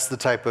 That's the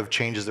type of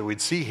changes that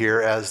we'd see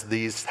here as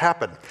these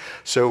happen.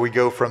 So we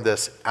go from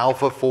this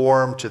alpha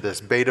form to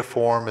this beta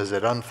form as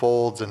it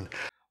unfolds. And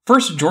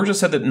first, Georgia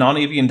said that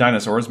non-avian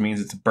dinosaurs means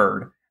it's a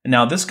bird, and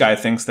now this guy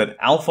thinks that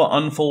alpha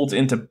unfolds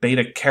into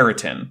beta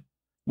keratin,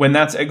 when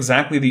that's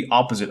exactly the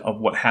opposite of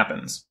what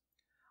happens.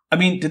 I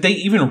mean, did they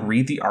even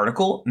read the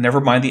article, never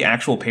mind the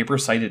actual paper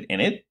cited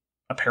in it?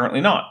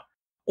 Apparently not.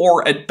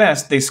 Or at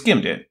best, they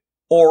skimmed it.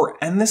 Or,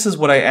 and this is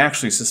what I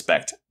actually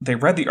suspect, they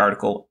read the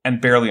article and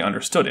barely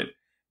understood it,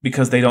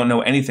 because they don't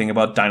know anything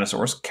about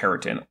dinosaurs,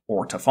 keratin,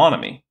 or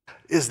taphonomy.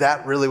 Is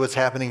that really what's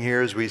happening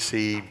here as we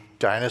see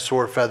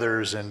dinosaur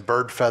feathers and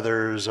bird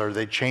feathers? Are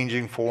they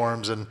changing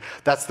forms? And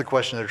that's the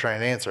question they're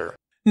trying to answer.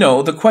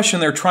 No, the question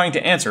they're trying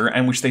to answer,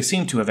 and which they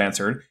seem to have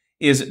answered,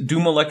 is do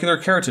molecular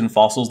keratin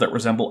fossils that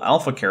resemble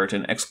alpha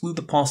keratin exclude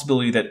the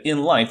possibility that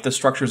in life the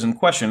structures in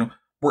question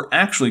were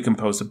actually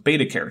composed of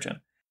beta keratin?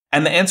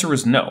 And the answer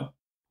is no.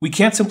 We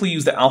can't simply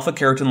use the alpha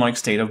keratin-like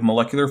state of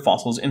molecular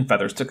fossils in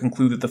feathers to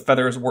conclude that the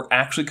feathers were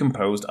actually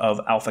composed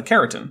of alpha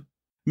keratin,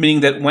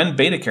 meaning that when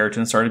beta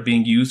keratin started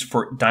being used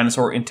for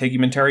dinosaur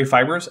integumentary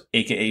fibers,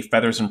 aka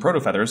feathers and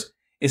protofeathers,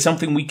 is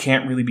something we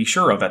can't really be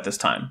sure of at this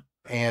time.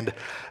 And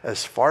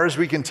as far as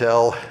we can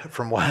tell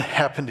from what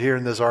happened here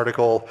in this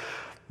article,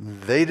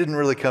 they didn't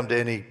really come to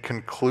any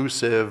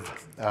conclusive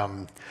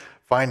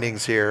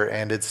findings here,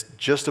 and it's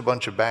just a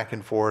bunch of back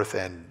and forth,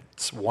 and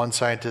one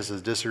scientist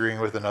is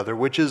disagreeing with another,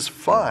 which is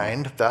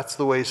fine. That's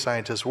the way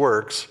scientists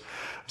works.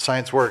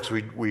 science works.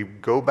 We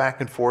go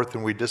back and forth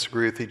and we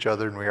disagree with each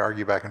other and we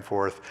argue back and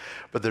forth,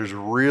 but there's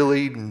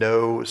really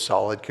no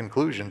solid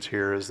conclusions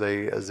here as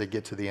they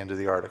get to the end of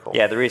the article.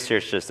 Yeah, the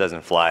research just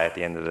doesn't fly at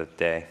the end of the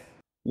day.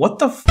 What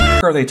the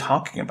f*** are they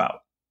talking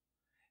about?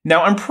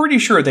 Now, I'm pretty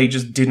sure they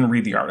just didn't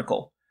read the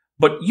article,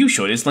 but you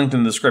should. It's linked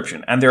in the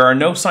description, and there are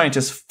no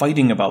scientists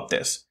fighting about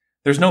this.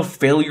 There's no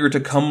failure to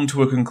come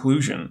to a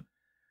conclusion.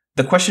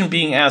 The question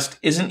being asked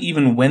isn't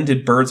even when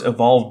did birds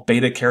evolve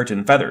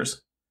beta-keratin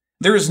feathers.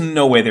 There is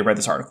no way they read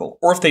this article,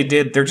 or if they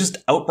did, they're just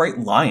outright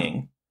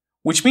lying.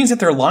 Which means that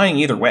they're lying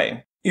either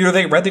way. Either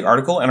they read the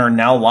article and are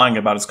now lying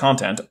about its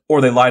content,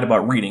 or they lied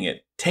about reading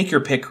it. Take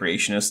your pick,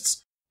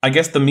 creationists. I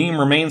guess the meme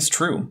remains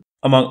true.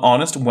 Among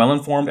honest,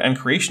 well-informed, and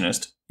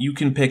creationists, you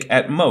can pick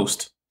at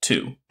most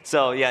 2.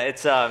 So yeah,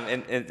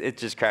 it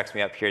just cracks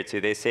me up here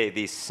too. They say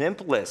the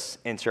simplest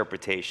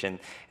interpretation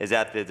is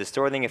that the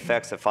distorting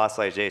effects of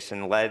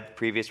fossilization led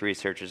previous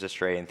researchers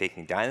astray in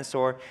thinking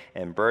dinosaur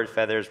and bird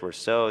feathers were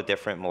so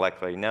different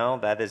molecularly. No,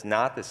 that is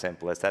not the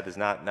simplest. That is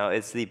not. No,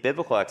 it's the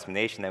biblical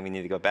explanation that we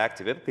need to go back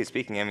to. Biblically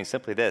speaking, I mean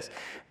simply this: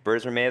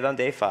 birds were made on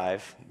day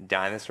 5,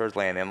 dinosaurs,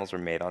 land animals, were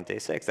made on day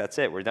 6. That's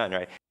it. We're done,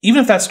 right? Even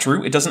if that's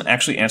true, it doesn't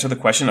actually answer the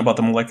question about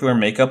the molecular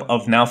makeup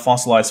of now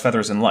fossilized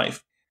feathers in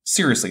life.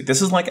 Seriously,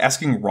 this is like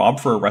asking Rob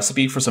for a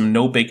recipe for some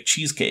no-bake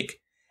cheesecake.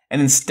 And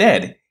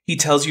instead, he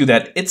tells you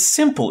that it's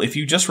simple if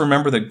you just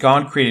remember that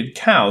God created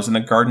cows in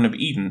the Garden of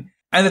Eden,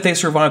 and that they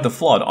survived the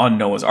flood on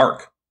Noah's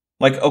Ark.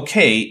 Like,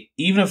 okay,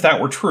 even if that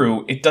were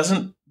true, it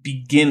doesn't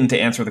begin to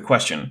answer the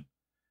question.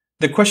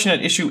 The question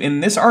at issue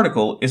in this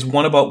article is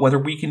one about whether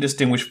we can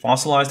distinguish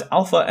fossilized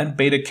alpha and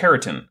beta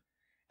keratin.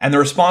 And the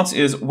response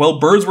is, well,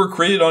 birds were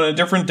created on a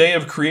different day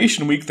of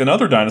creation week than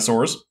other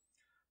dinosaurs.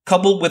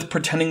 Coupled with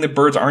pretending that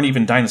birds aren't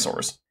even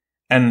dinosaurs.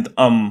 And,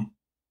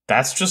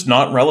 that's just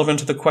not relevant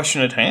to the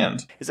question at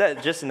hand. Is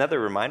that just another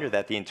reminder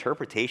that the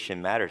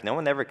interpretation matters? No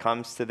one ever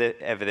comes to the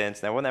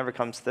evidence, no one ever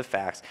comes to the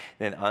facts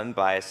in an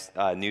unbiased,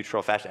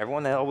 neutral fashion.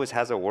 Everyone always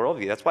has a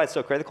worldview. That's why it's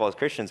so critical as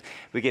Christians.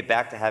 We get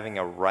back to having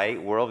a right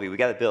worldview. We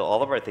got to build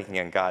all of our thinking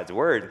on God's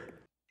word.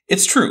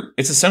 It's true.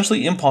 It's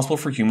essentially impossible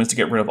for humans to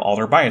get rid of all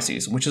their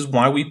biases, which is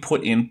why we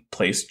put in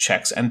place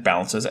checks and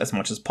balances as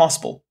much as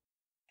possible.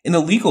 In the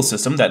legal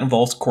system, that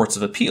involves courts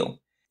of appeal.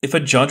 If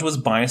a judge was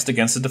biased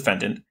against a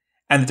defendant,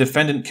 and the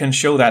defendant can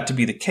show that to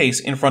be the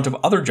case in front of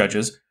other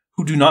judges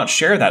who do not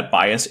share that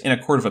bias in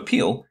a court of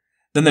appeal,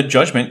 then the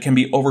judgment can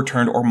be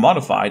overturned or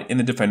modified in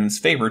the defendant's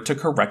favor to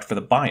correct for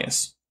the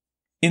bias.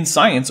 In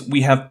science,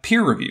 we have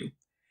peer review.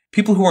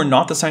 People who are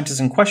not the scientists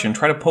in question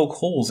try to poke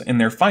holes in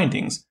their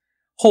findings,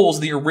 holes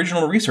the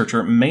original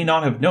researcher may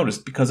not have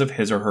noticed because of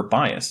his or her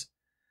bias.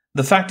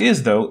 The fact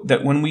is, though,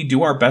 that when we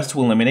do our best to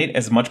eliminate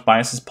as much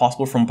bias as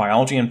possible from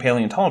biology and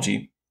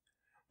paleontology,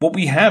 what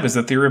we have is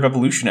the theory of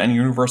evolution and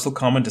universal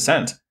common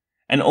descent.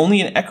 And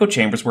only in echo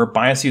chambers where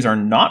biases are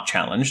not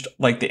challenged,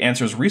 like the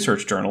Answers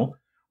Research Journal,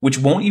 which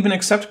won't even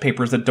accept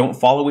papers that don't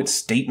follow its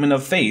statement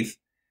of faith,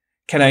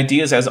 can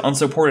ideas as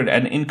unsupported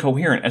and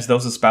incoherent as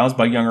those espoused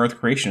by young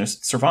Earth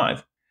creationists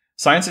survive.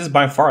 Science is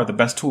by far the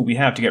best tool we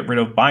have to get rid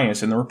of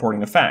bias in the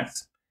reporting of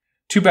facts.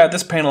 Too bad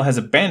this panel has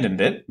abandoned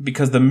it,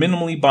 because the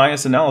minimally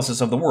biased analysis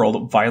of the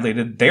world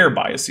violated their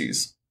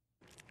biases.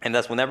 And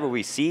thus, whenever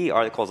we see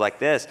articles like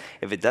this,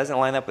 if it doesn't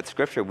line up with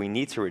Scripture, we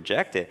need to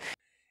reject it.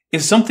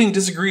 If something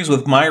disagrees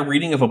with my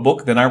reading of a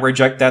book, then I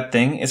reject that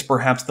thing is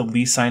perhaps the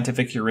least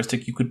scientific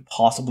heuristic you could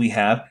possibly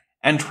have,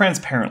 and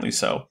transparently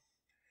so.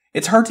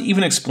 It's hard to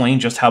even explain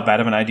just how bad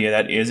of an idea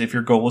that is if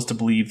your goal is to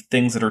believe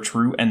things that are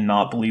true and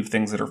not believe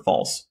things that are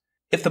false.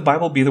 If the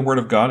Bible be the Word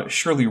of God,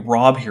 surely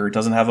Rob here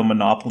doesn't have a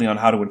monopoly on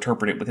how to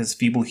interpret it with his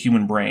feeble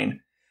human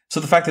brain.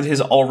 So the fact that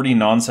his already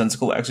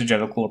nonsensical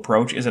exegetical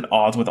approach is at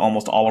odds with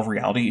almost all of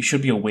reality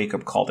should be a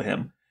wake-up call to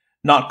him,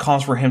 not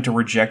cause for him to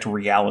reject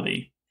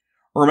reality.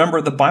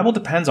 Remember, the Bible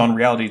depends on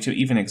reality to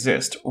even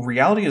exist.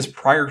 Reality is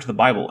prior to the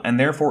Bible, and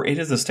therefore it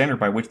is the standard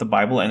by which the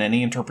Bible and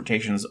any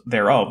interpretations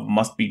thereof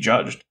must be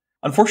judged.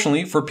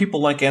 Unfortunately, for people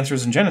like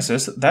Answers in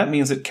Genesis, that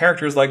means that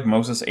characters like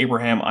Moses,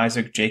 Abraham,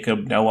 Isaac,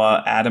 Jacob,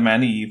 Noah, Adam,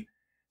 and Eve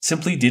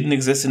simply didn't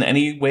exist in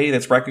any way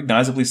that's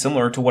recognizably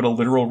similar to what a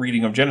literal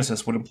reading of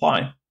Genesis would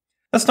imply.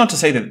 That's not to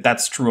say that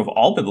that's true of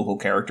all biblical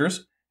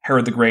characters.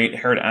 Herod the Great,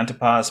 Herod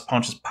Antipas,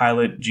 Pontius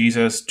Pilate,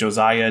 Jesus,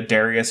 Josiah,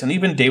 Darius, and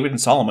even David and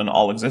Solomon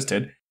all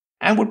existed,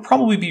 and would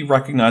probably be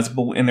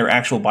recognizable in their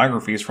actual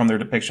biographies from their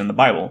depiction in the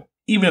Bible,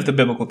 even if the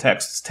biblical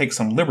texts take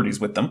some liberties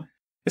with them,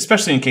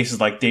 especially in cases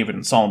like David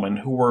and Solomon,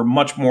 who were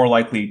much more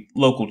likely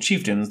local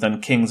chieftains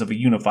than kings of a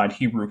unified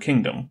Hebrew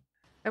kingdom.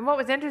 And what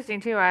was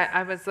interesting, too,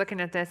 I was looking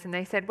at this, and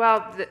they said,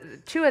 well,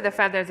 two of the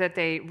feathers that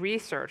they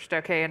researched,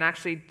 okay, and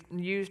actually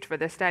used for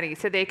the study,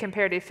 so they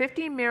compared a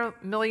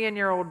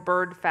 50-million-year-old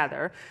bird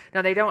feather.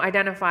 Now, they don't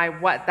identify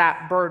what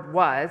that bird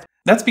was.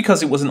 That's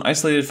because it was an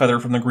isolated feather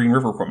from the Green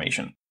River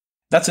Formation.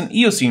 That's an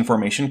Eocene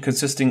formation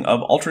consisting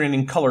of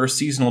alternating color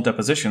seasonal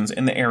depositions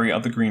in the area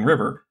of the Green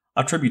River,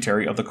 a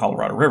tributary of the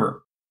Colorado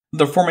River.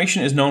 The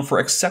formation is known for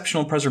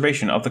exceptional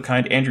preservation of the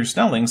kind Andrew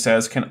Snelling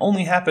says can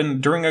only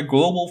happen during a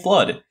global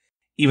flood,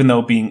 even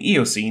though being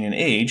Eocene in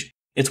age,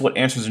 It's what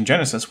Answers in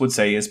Genesis would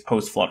say is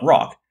post-flood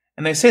rock,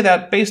 and they say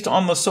that based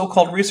on the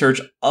so-called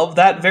research of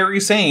that very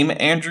same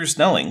Andrew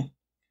Snelling.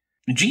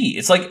 Gee,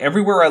 it's like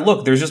everywhere I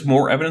look, there's just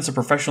more evidence of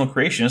professional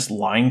creationists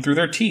lying through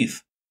their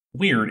teeth.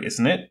 Weird,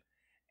 isn't it?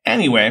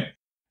 Anyway,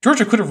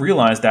 Georgia could have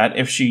realized that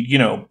if she,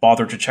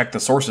 bothered to check the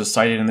sources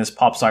cited in this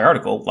PopSci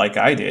article, like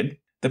I did.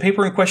 The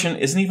paper in question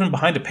isn't even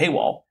behind a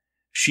paywall.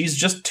 She's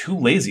just too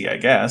lazy, I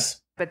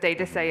guess. But they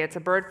just say it's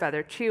a bird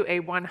feather, too,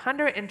 a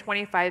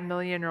 125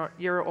 million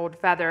year old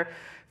feather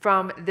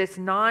from this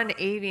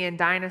non-avian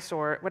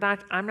dinosaur.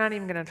 I'm not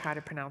even going to try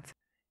to pronounce it.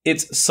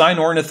 It's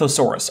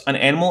Sinornithosaurus, an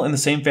animal in the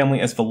same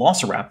family as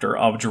Velociraptor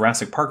of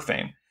Jurassic Park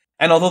fame.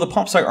 And although the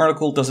PopSci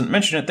article doesn't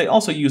mention it, they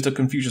also used a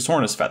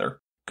Confuciusornis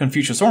feather.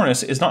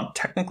 Confuciusornis is not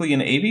technically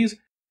an aves,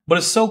 but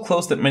is so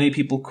close that many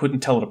people couldn't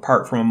tell it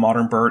apart from a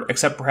modern bird,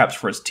 except perhaps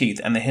for its teeth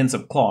and the hints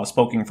of claws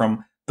poking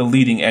from the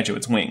leading edge of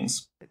its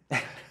wings.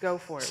 Go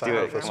for it.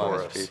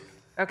 Sinornithosaurus.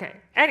 Okay.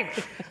 Anyway,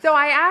 so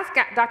I asked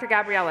Dr.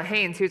 Gabriella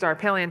Haynes, who's our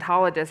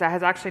paleontologist that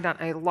has actually done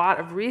a lot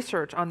of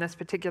research on this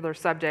particular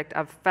subject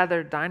of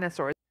feathered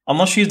dinosaurs.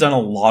 Unless she's done a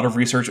lot of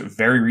research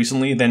very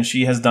recently, then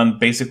she has done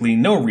basically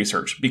no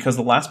research, because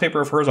the last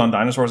paper of hers on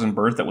dinosaurs and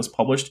birds that was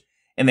published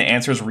in the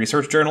Answers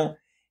Research Journal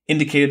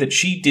indicated that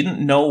she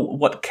didn't know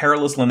what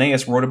Carolus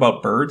Linnaeus wrote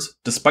about birds,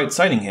 despite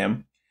citing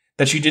him,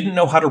 that she didn't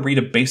know how to read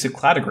a basic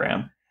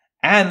cladogram,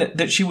 and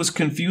that she was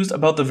confused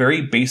about the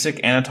very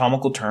basic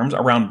anatomical terms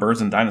around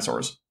birds and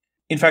dinosaurs.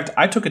 In fact,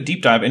 I took a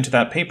deep dive into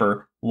that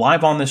paper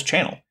live on this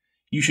channel.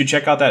 You should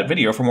check out that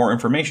video for more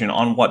information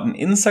on what an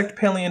insect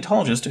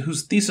paleontologist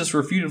whose thesis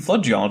refuted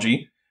flood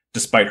geology,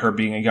 despite her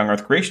being a young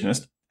Earth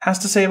creationist, has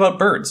to say about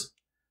birds.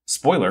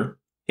 Spoiler,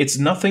 it's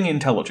nothing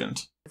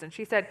intelligent. And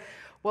she said,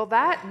 well,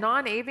 that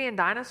non-avian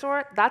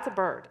dinosaur, that's a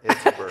bird.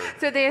 It's a bird.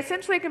 So they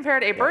essentially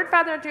compared a bird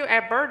feather to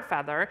a bird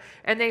feather,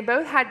 and they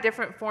both had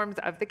different forms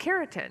of the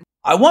keratin.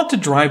 I want to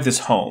drive this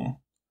home.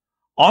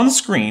 On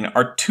screen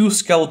are two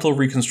skeletal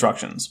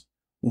reconstructions.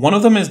 One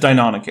of them is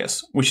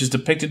Deinonychus, which is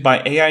depicted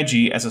by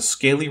AIG as a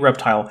scaly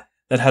reptile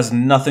that has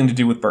nothing to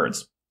do with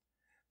birds.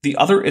 The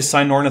other is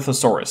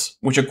Sinornithosaurus,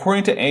 which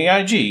according to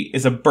AIG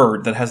is a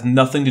bird that has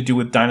nothing to do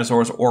with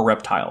dinosaurs or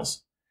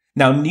reptiles.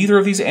 Now, neither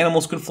of these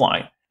animals could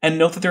fly, and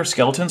note that their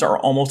skeletons are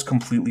almost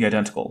completely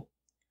identical.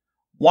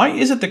 Why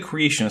is it that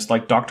creationists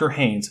like Dr.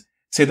 Haynes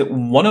say that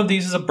one of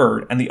these is a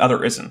bird and the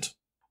other isn't?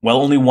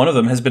 Well, only one of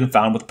them has been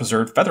found with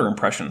preserved feather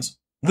impressions.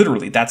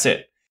 Literally, that's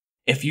it.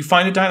 If you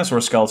find a dinosaur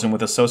skeleton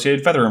with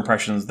associated feather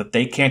impressions that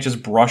they can't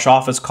just brush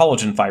off as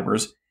collagen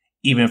fibers,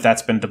 even if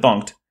that's been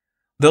debunked,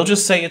 they'll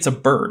just say it's a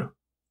bird.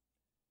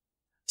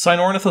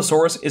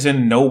 Sinornithosaurus is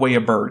in no way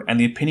a bird, and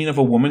the opinion of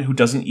a woman who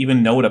doesn't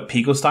even know what a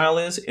pigostyle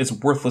is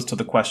worthless to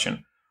the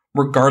question,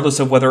 regardless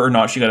of whether or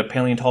not she got a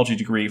paleontology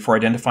degree for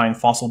identifying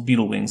fossil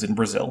beetle wings in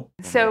Brazil.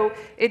 So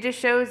it just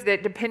shows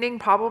that depending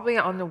probably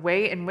on the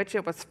way in which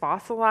it was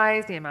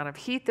fossilized, the amount of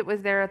heat that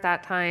was there at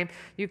that time,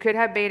 you could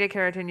have beta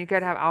keratin, you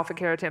could have alpha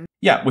keratin.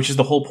 Yeah, which is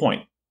the whole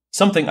point.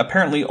 Something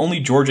apparently only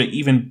Georgia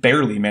even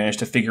barely managed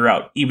to figure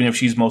out, even if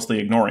she's mostly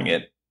ignoring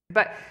it.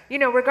 But,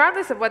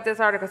 regardless of what this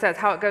article says,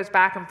 how it goes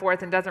back and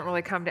forth and doesn't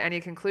really come to any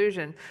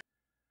conclusion.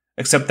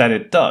 Except that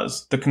it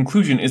does. The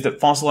conclusion is that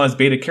fossilized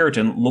beta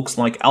keratin looks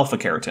like alpha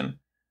keratin.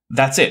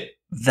 That's it.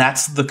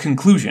 That's the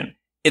conclusion.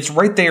 It's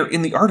right there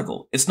in the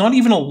article. It's not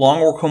even a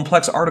long or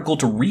complex article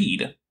to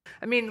read.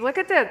 I mean, look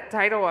at the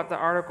title of the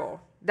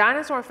article.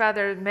 Dinosaur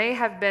feathers may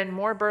have been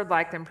more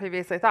bird-like than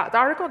previously thought. The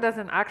article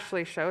doesn't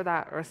actually show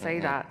that or say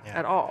that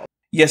at all.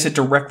 Yes, it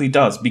directly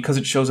does, because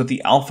it shows that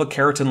the alpha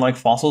keratin-like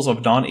fossils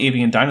of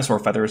non-avian dinosaur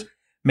feathers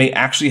may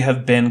actually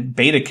have been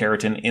beta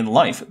keratin in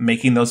life,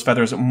 making those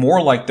feathers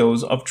more like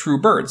those of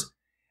true birds,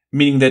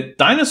 meaning that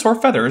dinosaur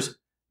feathers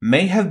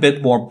may have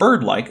been more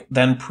bird-like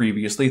than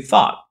previously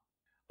thought.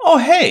 Oh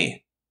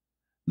hey!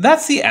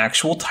 That's the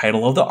actual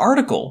title of the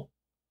article.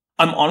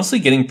 I'm honestly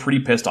getting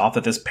pretty pissed off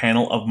that this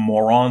panel of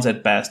morons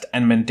at best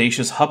and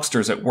mendacious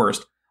hucksters at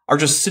worst are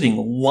just sitting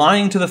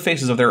lying to the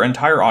faces of their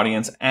entire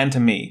audience and to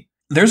me.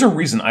 There's a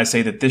reason I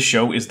say that this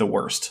show is the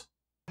worst.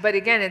 But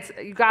again,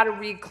 you got to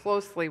read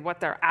closely what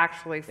they're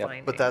actually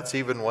finding. But that's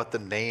even what the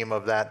name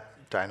of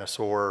that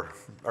dinosaur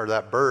or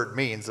that bird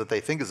means that they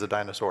think is a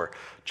dinosaur.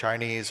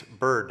 Chinese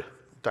bird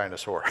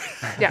dinosaur.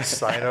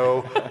 Yes.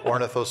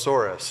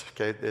 Sinornithosaurus.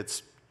 Okay,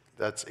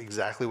 that's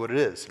exactly what it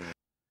is.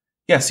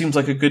 Yeah, seems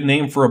like a good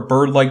name for a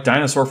bird-like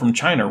dinosaur from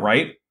China,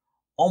 right?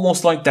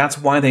 Almost like that's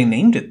why they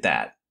named it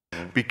that.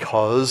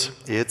 Because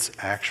it's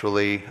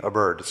actually a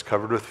bird. It's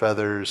covered with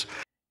feathers.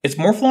 It's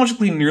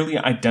morphologically nearly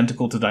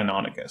identical to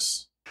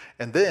Deinonychus.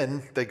 And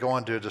then they go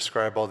on to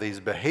describe all these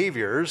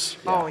behaviors.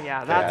 Oh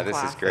yeah, that's this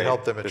is classic. great. They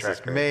help them This is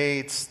attract great.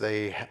 mates.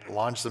 They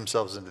launch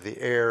themselves into the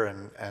air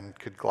and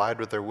could glide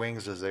with their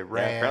wings as they Yeah,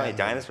 ran. apparently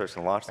dinosaurs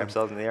can launch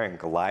themselves in the air and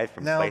glide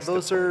from Now, place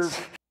those to are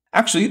place.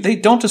 Actually, they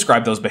don't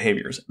describe those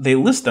behaviors. They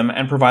list them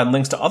and provide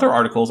links to other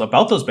articles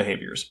about those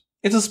behaviors.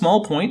 It's a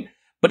small point,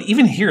 but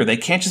even here, they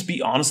can't just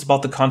be honest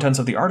about the contents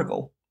of the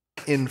article.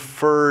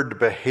 inferred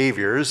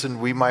behaviors,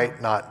 and we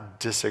might not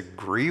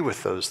disagree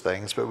with those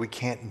things, but we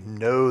can't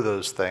know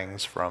those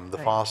things from the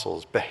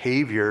fossils.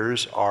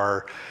 Behaviors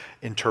are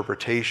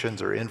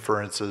interpretations or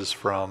inferences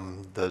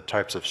from the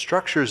types of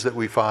structures that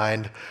we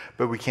find,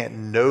 but we can't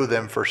know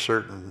them for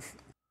certain.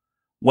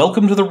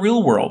 Welcome to the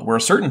real world, where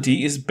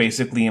certainty is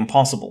basically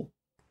impossible.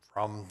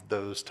 From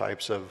those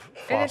types of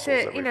fossils And it's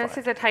that we find. this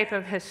is a type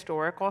of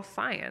historical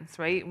science,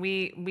 right?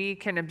 We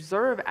can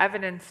observe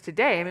evidence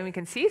today. I mean, we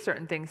can see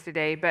certain things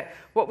today, but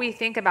what we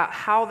think about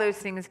how those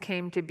things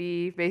came to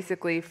be,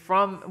 basically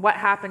from what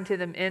happened to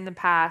them in the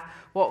past,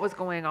 what was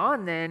going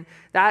on then,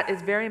 that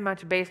is very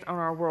much based on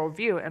our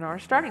worldview and our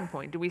starting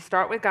point. Do we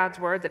start with God's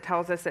word that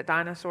tells us that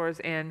dinosaurs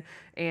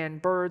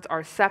and birds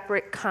are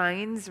separate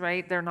kinds,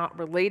 right? They're not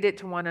related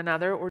to one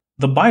another, or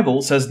The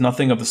Bible says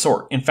nothing of the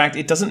sort. In fact,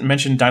 it doesn't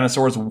mention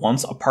dinosaurs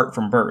once apart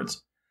from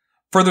birds.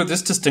 Further,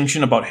 this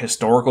distinction about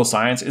historical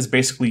science is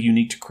basically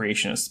unique to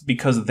creationists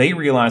because they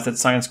realize that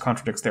science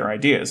contradicts their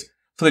ideas.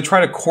 So they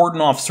try to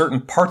cordon off certain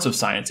parts of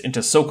science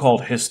into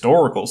so-called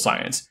historical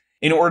science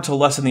in order to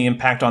lessen the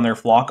impact on their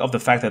flock of the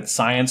fact that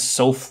science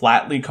so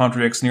flatly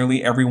contradicts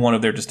nearly every one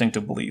of their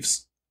distinctive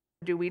beliefs.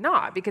 do we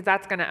not? Because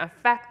that's going to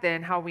affect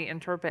then how we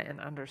interpret and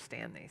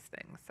understand these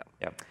things. So.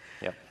 Yep.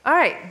 Yep. All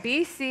right,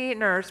 BC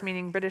nurse,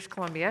 meaning British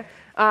Columbia,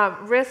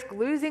 risk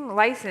losing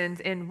license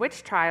in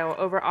witch trial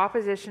over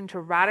opposition to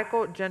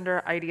radical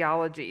gender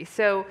ideology.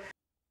 So,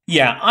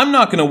 yeah, I'm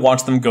not going to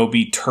watch them go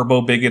be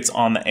turbo bigots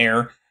on the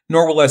air,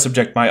 nor will I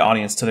subject my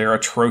audience to their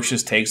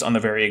atrocious takes on the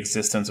very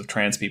existence of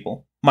trans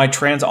people. My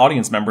trans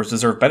audience members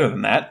deserve better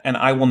than that, and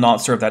I will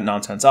not serve that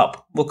nonsense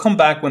up. We'll come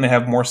back when they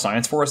have more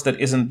science for us that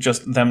isn't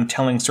just them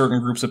telling certain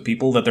groups of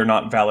people that they're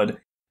not valid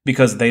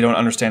because they don't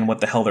understand what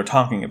the hell they're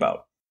talking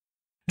about.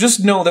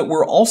 Just know that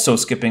we're also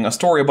skipping a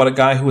story about a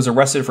guy who was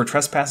arrested for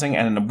trespassing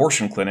at an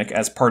abortion clinic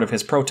as part of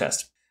his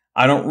protest.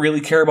 I don't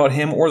really care about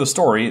him or the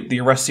story, the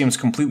arrest seems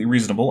completely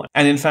reasonable,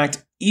 and in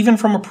fact, even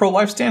from a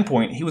pro-life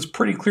standpoint, he was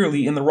pretty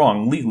clearly in the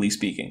wrong, legally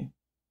speaking.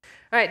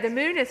 all right, the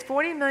moon is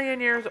 40 million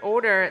years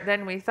older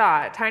than we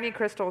thought. Tiny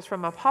crystals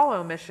from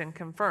Apollo mission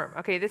confirm.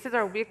 Okay, this is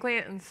our weekly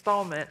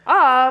installment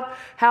of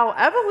how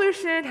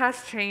evolution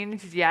has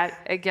changed yet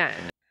again.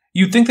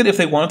 You'd think that if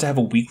they wanted to have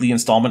a weekly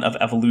installment of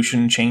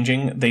evolution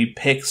changing, they'd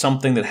pick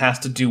something that has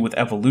to do with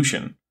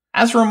evolution.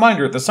 As a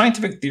reminder, the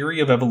scientific theory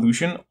of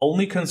evolution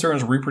only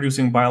concerns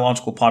reproducing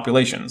biological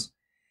populations.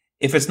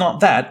 If it's not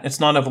that, it's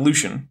not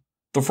evolution.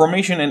 The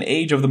formation and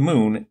age of the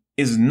moon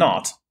is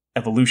not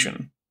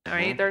evolution. All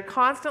right, they're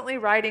constantly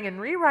writing and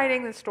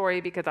rewriting the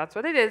story because that's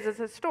what it is, it's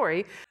a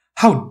story.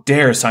 How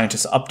dare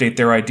scientists update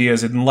their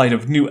ideas in light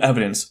of new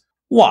evidence?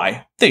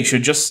 Why, they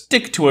should just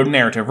stick to a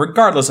narrative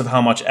regardless of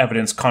how much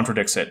evidence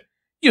contradicts it.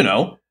 You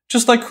know,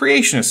 just like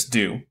creationists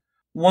do.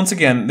 Once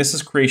again, this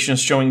is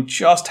creationists showing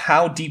just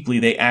how deeply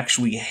they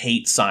actually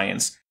hate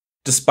science,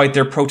 despite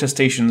their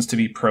protestations to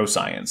be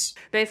pro-science.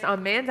 Based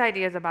on man's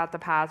ideas about the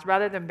past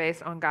rather than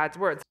based on God's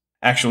words.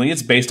 Actually,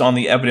 it's based on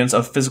the evidence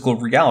of physical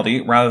reality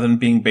rather than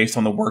being based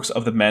on the works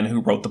of the men who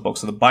wrote the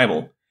books of the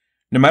Bible.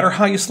 No matter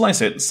how you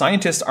slice it,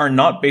 scientists are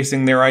not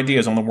basing their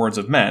ideas on the words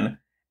of men,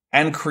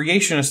 and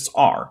creationists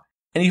are.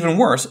 And even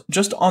worse,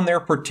 just on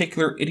their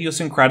particular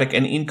idiosyncratic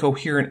and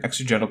incoherent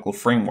exegetical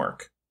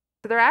framework.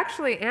 So they're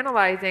actually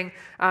analyzing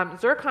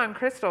zircon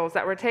crystals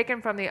that were taken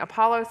from the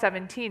Apollo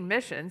 17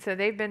 mission. So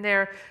they've been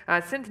there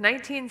since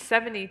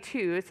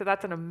 1972. So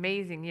that's an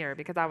amazing year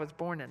because I was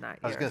born in that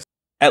year.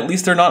 At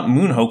least they're not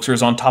moon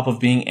hoaxers on top of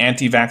being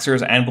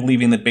anti-vaxxers and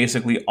believing that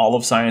basically all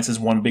of science is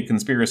one big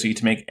conspiracy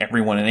to make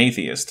everyone an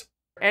atheist.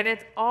 And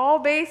it's all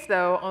based,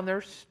 though, on their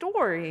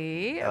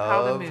story of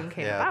how the moon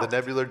came about. The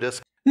nebular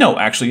disk. No,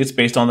 actually, it's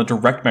based on the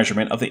direct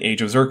measurement of the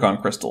age of zircon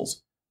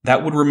crystals.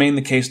 That would remain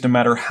the case no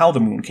matter how the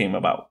moon came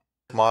about.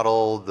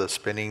 Model, the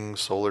spinning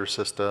solar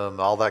system,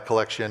 all that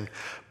collection,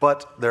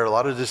 but there are a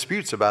lot of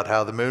disputes about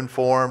how the moon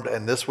formed,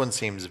 and this one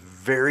seems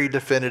very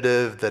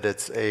definitive that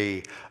it's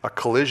a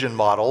collision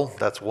model.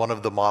 That's one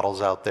of the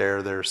models out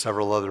there. There are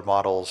several other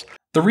models.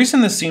 The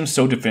reason this seems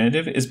so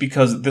definitive is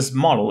because this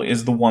model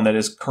is the one that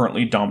is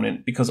currently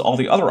dominant because all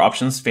the other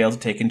options fail to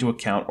take into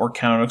account or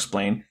cannot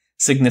explain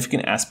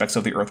significant aspects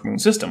of the Earth-Moon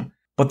system,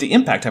 but the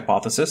impact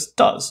hypothesis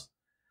does.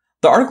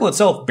 The article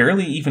itself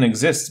barely even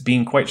exists,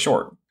 being quite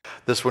short.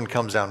 This one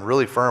comes down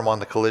really firm on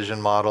the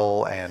collision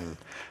model, and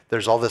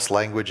there's all this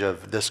language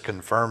of this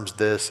confirms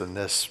this and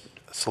this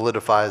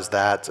solidifies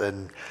that.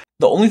 And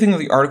the only thing that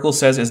the article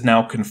says is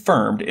now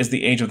confirmed is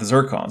the age of the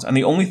zircons, and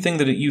the only thing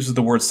that it uses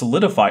the word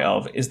solidify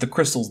of is the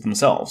crystals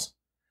themselves.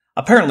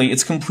 Apparently,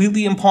 it's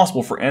completely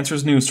impossible for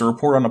Answers News to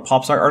report on a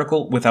PopSci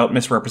article without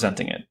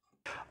misrepresenting it.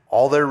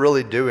 All they're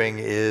really doing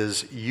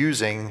is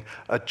using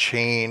a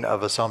chain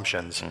of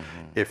assumptions.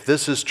 If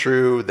this is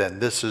true, then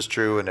this is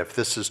true, and if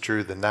this is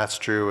true, then that's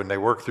true, and they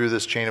work through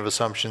this chain of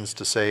assumptions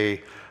to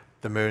say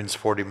the moon's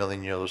 40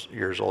 million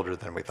years older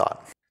than we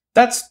thought.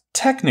 That's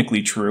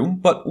technically true,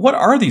 but what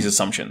are these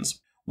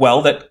assumptions?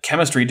 Well, that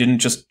chemistry didn't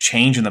just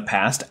change in the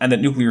past, and that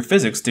nuclear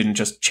physics didn't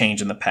just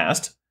change in the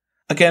past.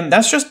 Again,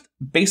 that's just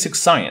basic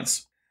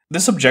science.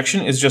 This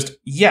objection is just,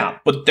 yeah,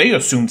 but they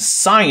assumed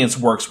science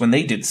works when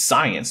they did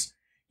science.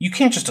 You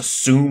can't just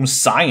assume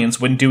science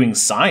when doing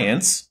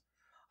science.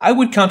 I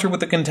would counter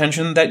with the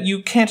contention that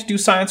you can't do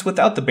science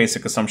without the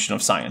basic assumption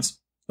of science.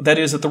 That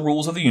is, that the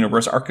rules of the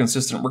universe are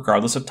consistent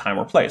regardless of time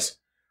or place.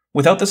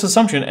 Without this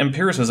assumption,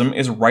 empiricism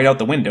is right out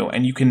the window,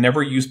 and you can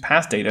never use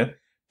past data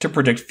to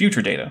predict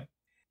future data.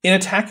 In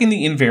attacking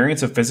the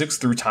invariance of physics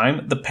through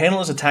time, the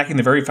panel is attacking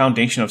the very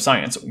foundation of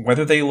science,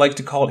 whether they like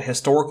to call it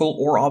historical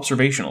or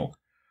observational.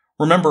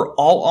 Remember,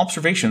 all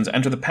observations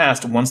enter the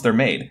past once they're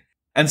made,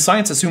 and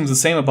science assumes the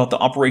same about the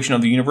operation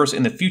of the universe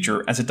in the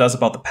future as it does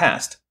about the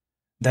past,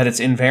 that it's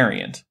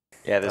invariant.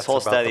 Yeah, this whole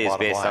study is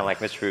based on, like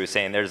Mr. Fu was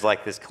saying, there's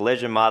like this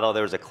collision model.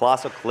 There was a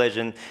colossal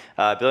collision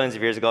billions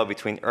of years ago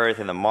between Earth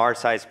and the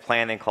Mars-sized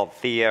planet called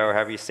Theia, or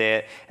however you say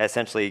it.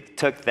 Essentially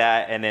took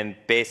that and then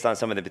based on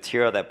some of the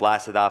material that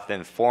blasted off,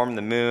 then formed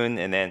the moon,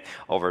 and then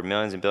over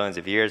millions and billions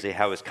of years, it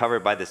was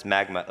covered by this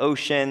magma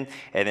ocean,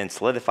 and then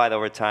solidified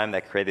over time.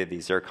 That created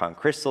these zircon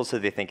crystals. So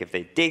they think if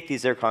they date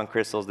these zircon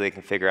crystals, they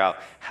can figure out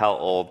how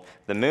old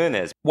the moon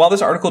is. While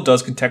this article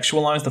does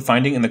contextualize the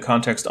finding in the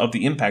context of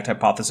the impact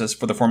hypothesis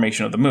for the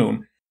formation of the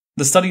moon,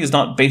 the study is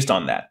not based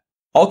on that.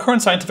 All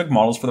current scientific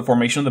models for the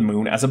formation of the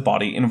moon as a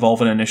body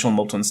involve an initial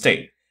molten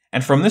state,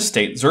 and from this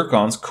state,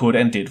 zircons could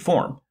and did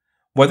form.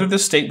 Whether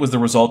this state was the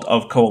result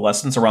of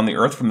coalescence around the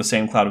Earth from the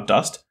same cloud of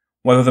dust,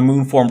 whether the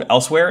moon formed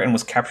elsewhere and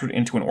was captured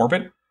into an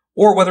orbit,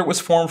 or whether it was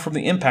formed from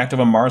the impact of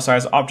a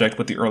Mars-sized object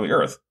with the early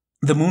Earth,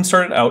 the moon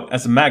started out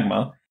as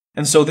magma,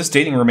 and so this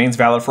dating remains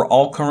valid for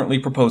all currently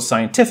proposed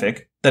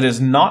scientific, that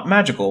is not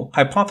magical,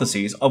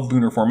 hypotheses of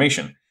lunar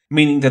formation,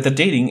 meaning that the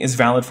dating is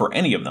valid for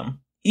any of them.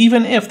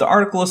 Even if the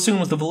article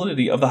assumes the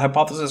validity of the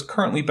hypothesis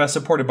currently best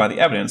supported by the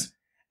evidence,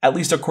 at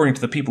least according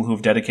to the people who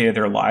have dedicated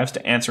their lives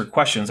to answer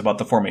questions about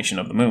the formation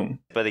of the moon.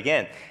 But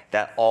again,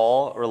 that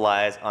all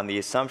relies on the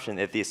assumption.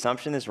 If the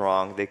assumption is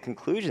wrong, the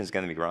conclusion is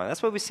going to be wrong.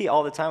 That's what we see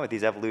all the time with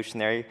these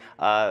evolutionary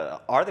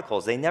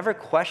articles. They never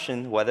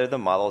question whether the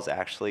model is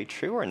actually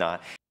true or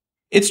not.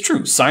 It's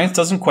true, science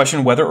doesn't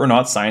question whether or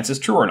not science is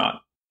true or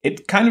not.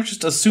 It kind of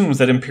just assumes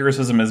that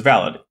empiricism is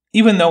valid,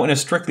 even though in a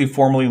strictly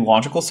formally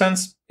logical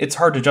sense, it's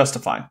hard to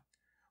justify.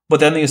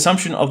 But then the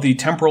assumption of the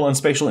temporal and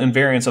spatial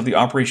invariance of the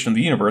operation of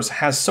the universe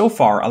has so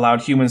far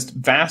allowed humans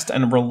vast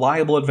and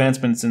reliable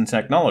advancements in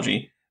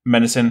technology,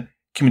 medicine,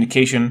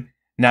 communication,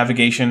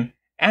 navigation,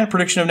 and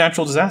prediction of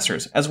natural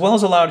disasters, as well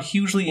as allowed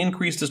hugely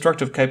increased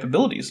destructive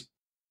capabilities.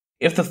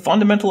 If the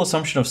fundamental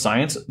assumption of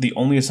science, the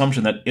only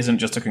assumption that isn't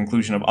just a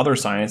conclusion of other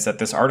science that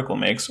this article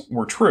makes,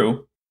 were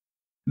true,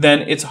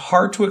 then it's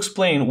hard to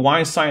explain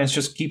why science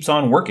just keeps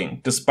on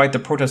working, despite the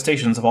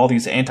protestations of all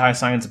these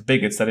anti-science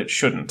bigots that it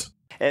shouldn't.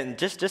 And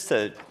just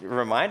a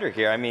reminder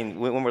here, I mean,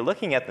 when we're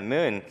looking at the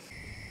moon,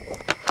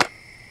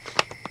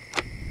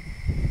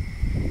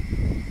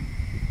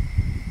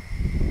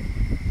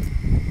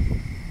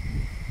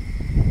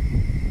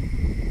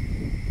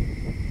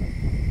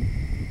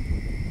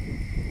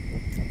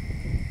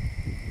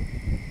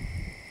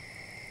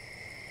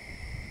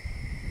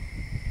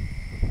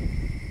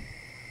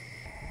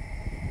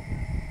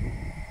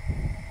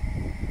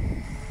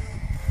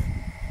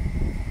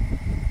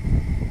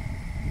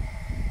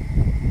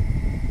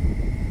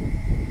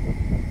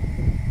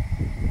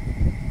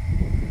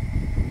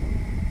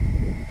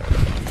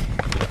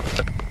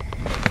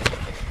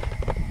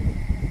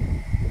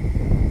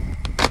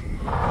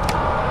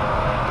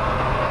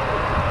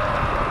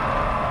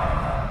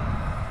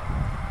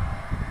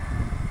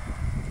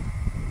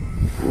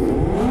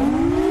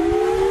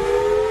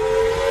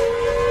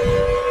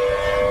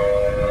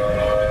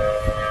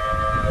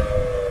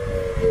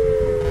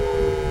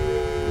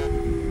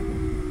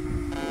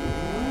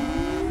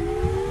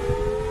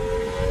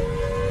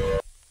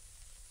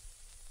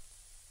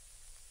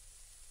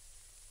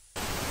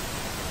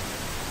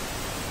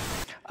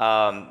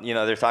 you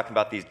know, they're talking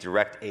about these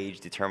direct age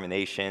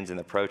determinations and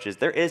approaches.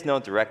 There is no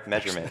direct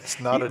measurement. It's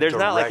not a There's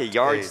not like a direct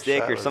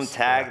yardstick age. or some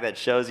tag that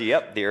shows you,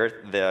 yep, the Earth,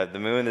 the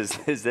moon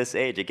is this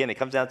age. Again, it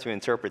comes down to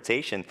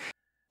interpretation.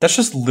 That's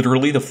just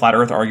literally the flat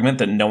Earth argument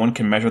that no one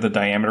can measure the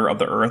diameter of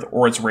the Earth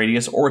or its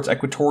radius or its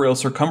equatorial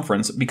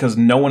circumference because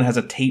no one has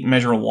a tape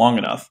measure long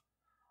enough.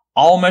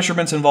 All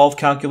measurements involve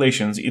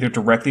calculations either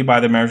directly by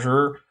the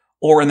measurer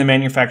or in the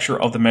manufacture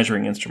of the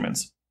measuring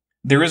instruments.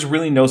 There is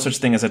really no such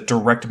thing as a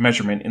direct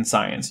measurement in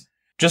science.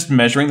 Just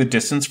measuring the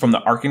distance from the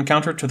Ark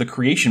Encounter to the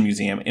Creation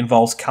Museum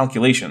involves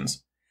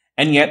calculations.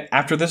 And yet,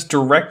 after this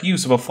direct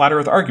use of a flat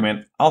Earth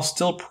argument, I'll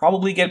still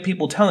probably get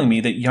people telling me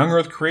that young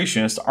Earth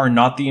creationists are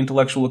not the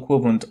intellectual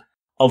equivalent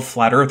of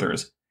flat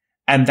Earthers.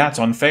 And that's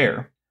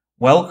unfair.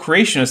 Well,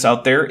 creationists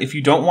out there, if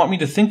you don't want me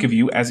to think of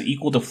you as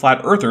equal to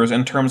flat Earthers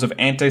in terms of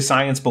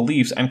anti-science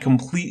beliefs and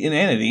complete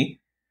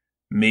inanity,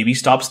 maybe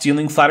stop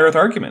stealing flat Earth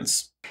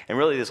arguments. And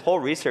really, this whole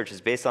research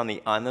is based on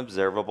the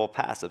unobservable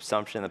past,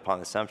 assumption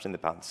upon assumption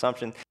upon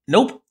assumption.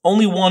 Nope,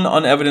 only one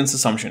unevidenced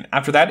assumption.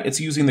 After that, it's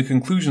using the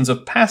conclusions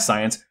of past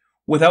science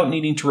without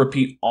needing to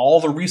repeat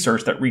all the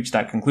research that reached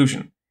that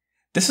conclusion.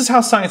 This is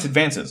how science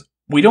advances.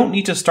 We don't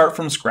need to start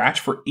from scratch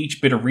for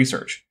each bit of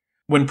research.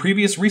 When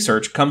previous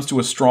research comes to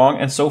a strong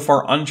and so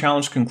far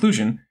unchallenged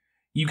conclusion,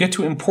 you get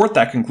to import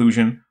that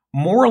conclusion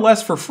more or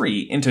less for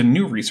free into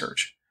new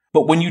research.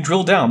 But when you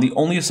drill down, the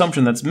only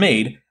assumption that's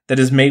made, that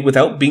is made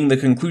without being the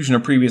conclusion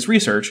of previous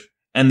research,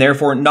 and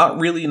therefore not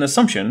really an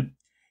assumption,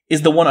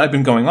 is the one I've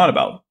been going on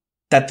about,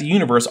 that the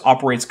universe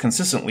operates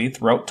consistently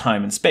throughout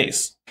time and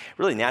space.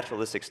 Really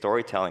naturalistic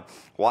storytelling.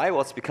 Why?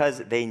 Well, it's because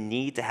they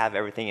need to have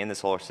everything in the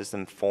solar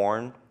system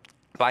formed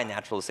by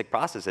naturalistic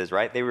processes,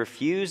 right? They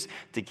refuse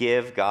to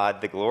give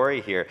God the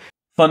glory here.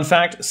 Fun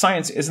fact,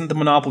 science isn't the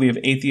monopoly of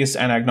atheists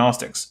and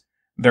agnostics.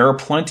 There are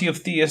plenty of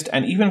theist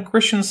and even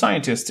Christian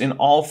scientists in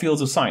all fields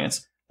of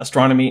science,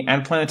 astronomy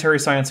and planetary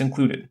science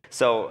included.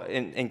 So,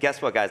 and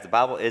guess what, guys? The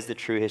Bible is the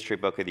true history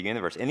book of the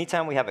universe.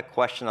 Anytime we have a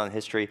question on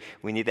history,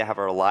 we need to have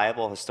a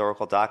reliable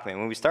historical document.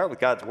 When we start with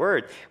God's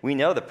Word, we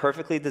know the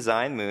perfectly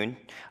designed moon,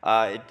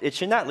 it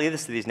should not lead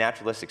us to these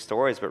naturalistic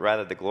stories, but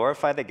rather to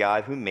glorify the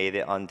God who made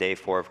it on day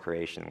 4 of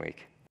creation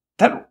week.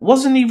 That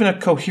wasn't even a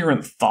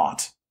coherent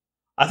thought.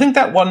 I think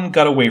that one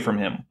got away from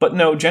him, but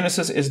no,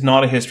 Genesis is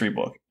not a history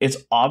book. It's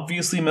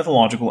obviously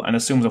mythological and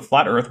assumes a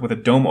flat earth with a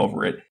dome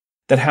over it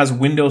that has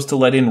windows to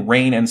let in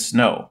rain and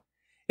snow.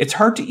 It's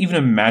hard to even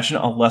imagine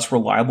a less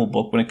reliable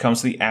book when it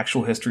comes to the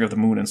actual history of the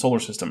moon and solar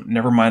system,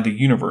 never mind the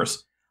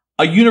universe.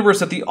 A universe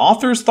that the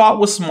authors thought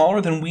was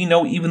smaller than we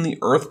know even the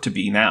Earth to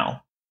be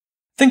now.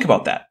 Think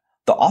about that.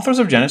 The authors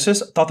of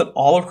Genesis thought that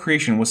all of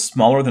creation was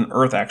smaller than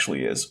Earth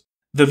actually is.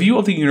 The view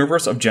of the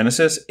universe of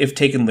Genesis, if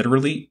taken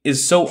literally,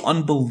 is so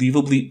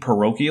unbelievably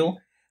parochial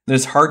that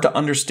it's hard to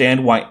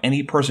understand why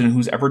any person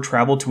who's ever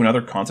traveled to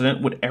another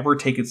continent would ever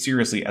take it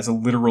seriously as a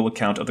literal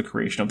account of the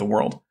creation of the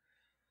world.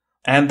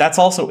 And that's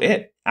also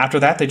it. After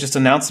that, they just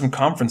announced some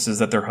conferences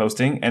that they're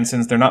hosting, and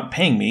since they're not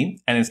paying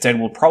me, and instead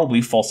will probably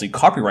falsely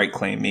copyright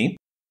claim me,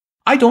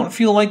 I don't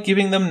feel like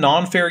giving them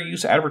non-fair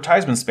use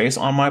advertisement space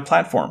on my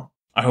platform.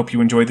 I hope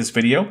you enjoyed this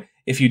video.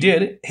 If you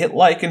did, hit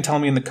like and tell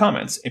me in the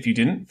comments. If you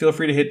didn't, feel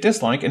free to hit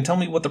dislike and tell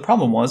me what the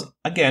problem was,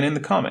 again in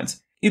the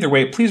comments. Either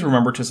way, please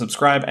remember to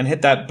subscribe and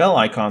hit that bell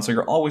icon so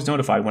you're always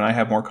notified when I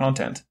have more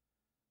content.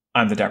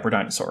 I'm the Dapper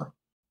Dinosaur.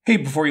 Hey,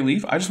 before you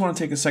leave, I just want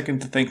to take a second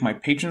to thank my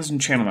patrons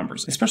and channel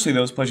members, especially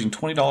those pledging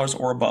 $20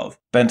 or above.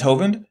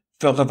 Benthoven,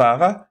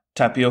 Philravava,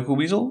 Tapioca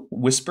Weasel,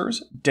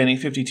 Whispers,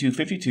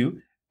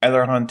 Denny5252,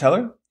 Ellerhan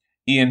Teller,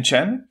 Ian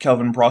Chen,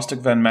 Kelvin Brostick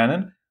Van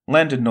Manen,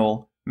 Landon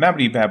Knoll,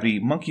 Mabbity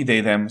Babbity, Monkey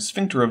They Them,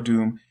 Sphincter of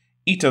Doom,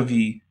 Ita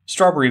V,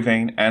 Strawberry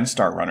Vein, and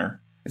Star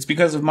Runner. It's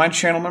because of my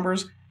channel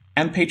members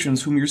and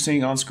patrons whom you're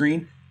seeing on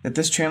screen that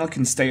this channel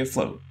can stay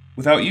afloat.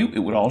 Without you, it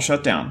would all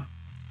shut down.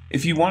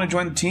 If you want to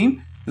join the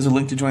team, there's a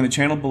link to join the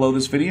channel below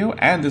this video,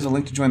 and there's a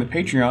link to join the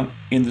Patreon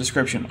in the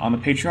description. On the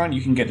Patreon,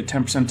 you can get a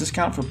 10%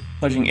 discount for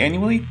pledging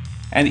annually,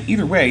 and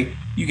either way,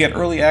 you get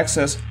early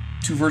access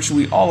to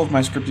virtually all of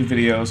my scripted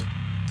videos,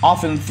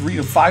 often 3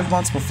 to 5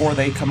 months before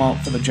they come out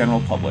for the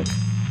general public.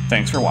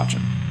 Thanks for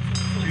watching.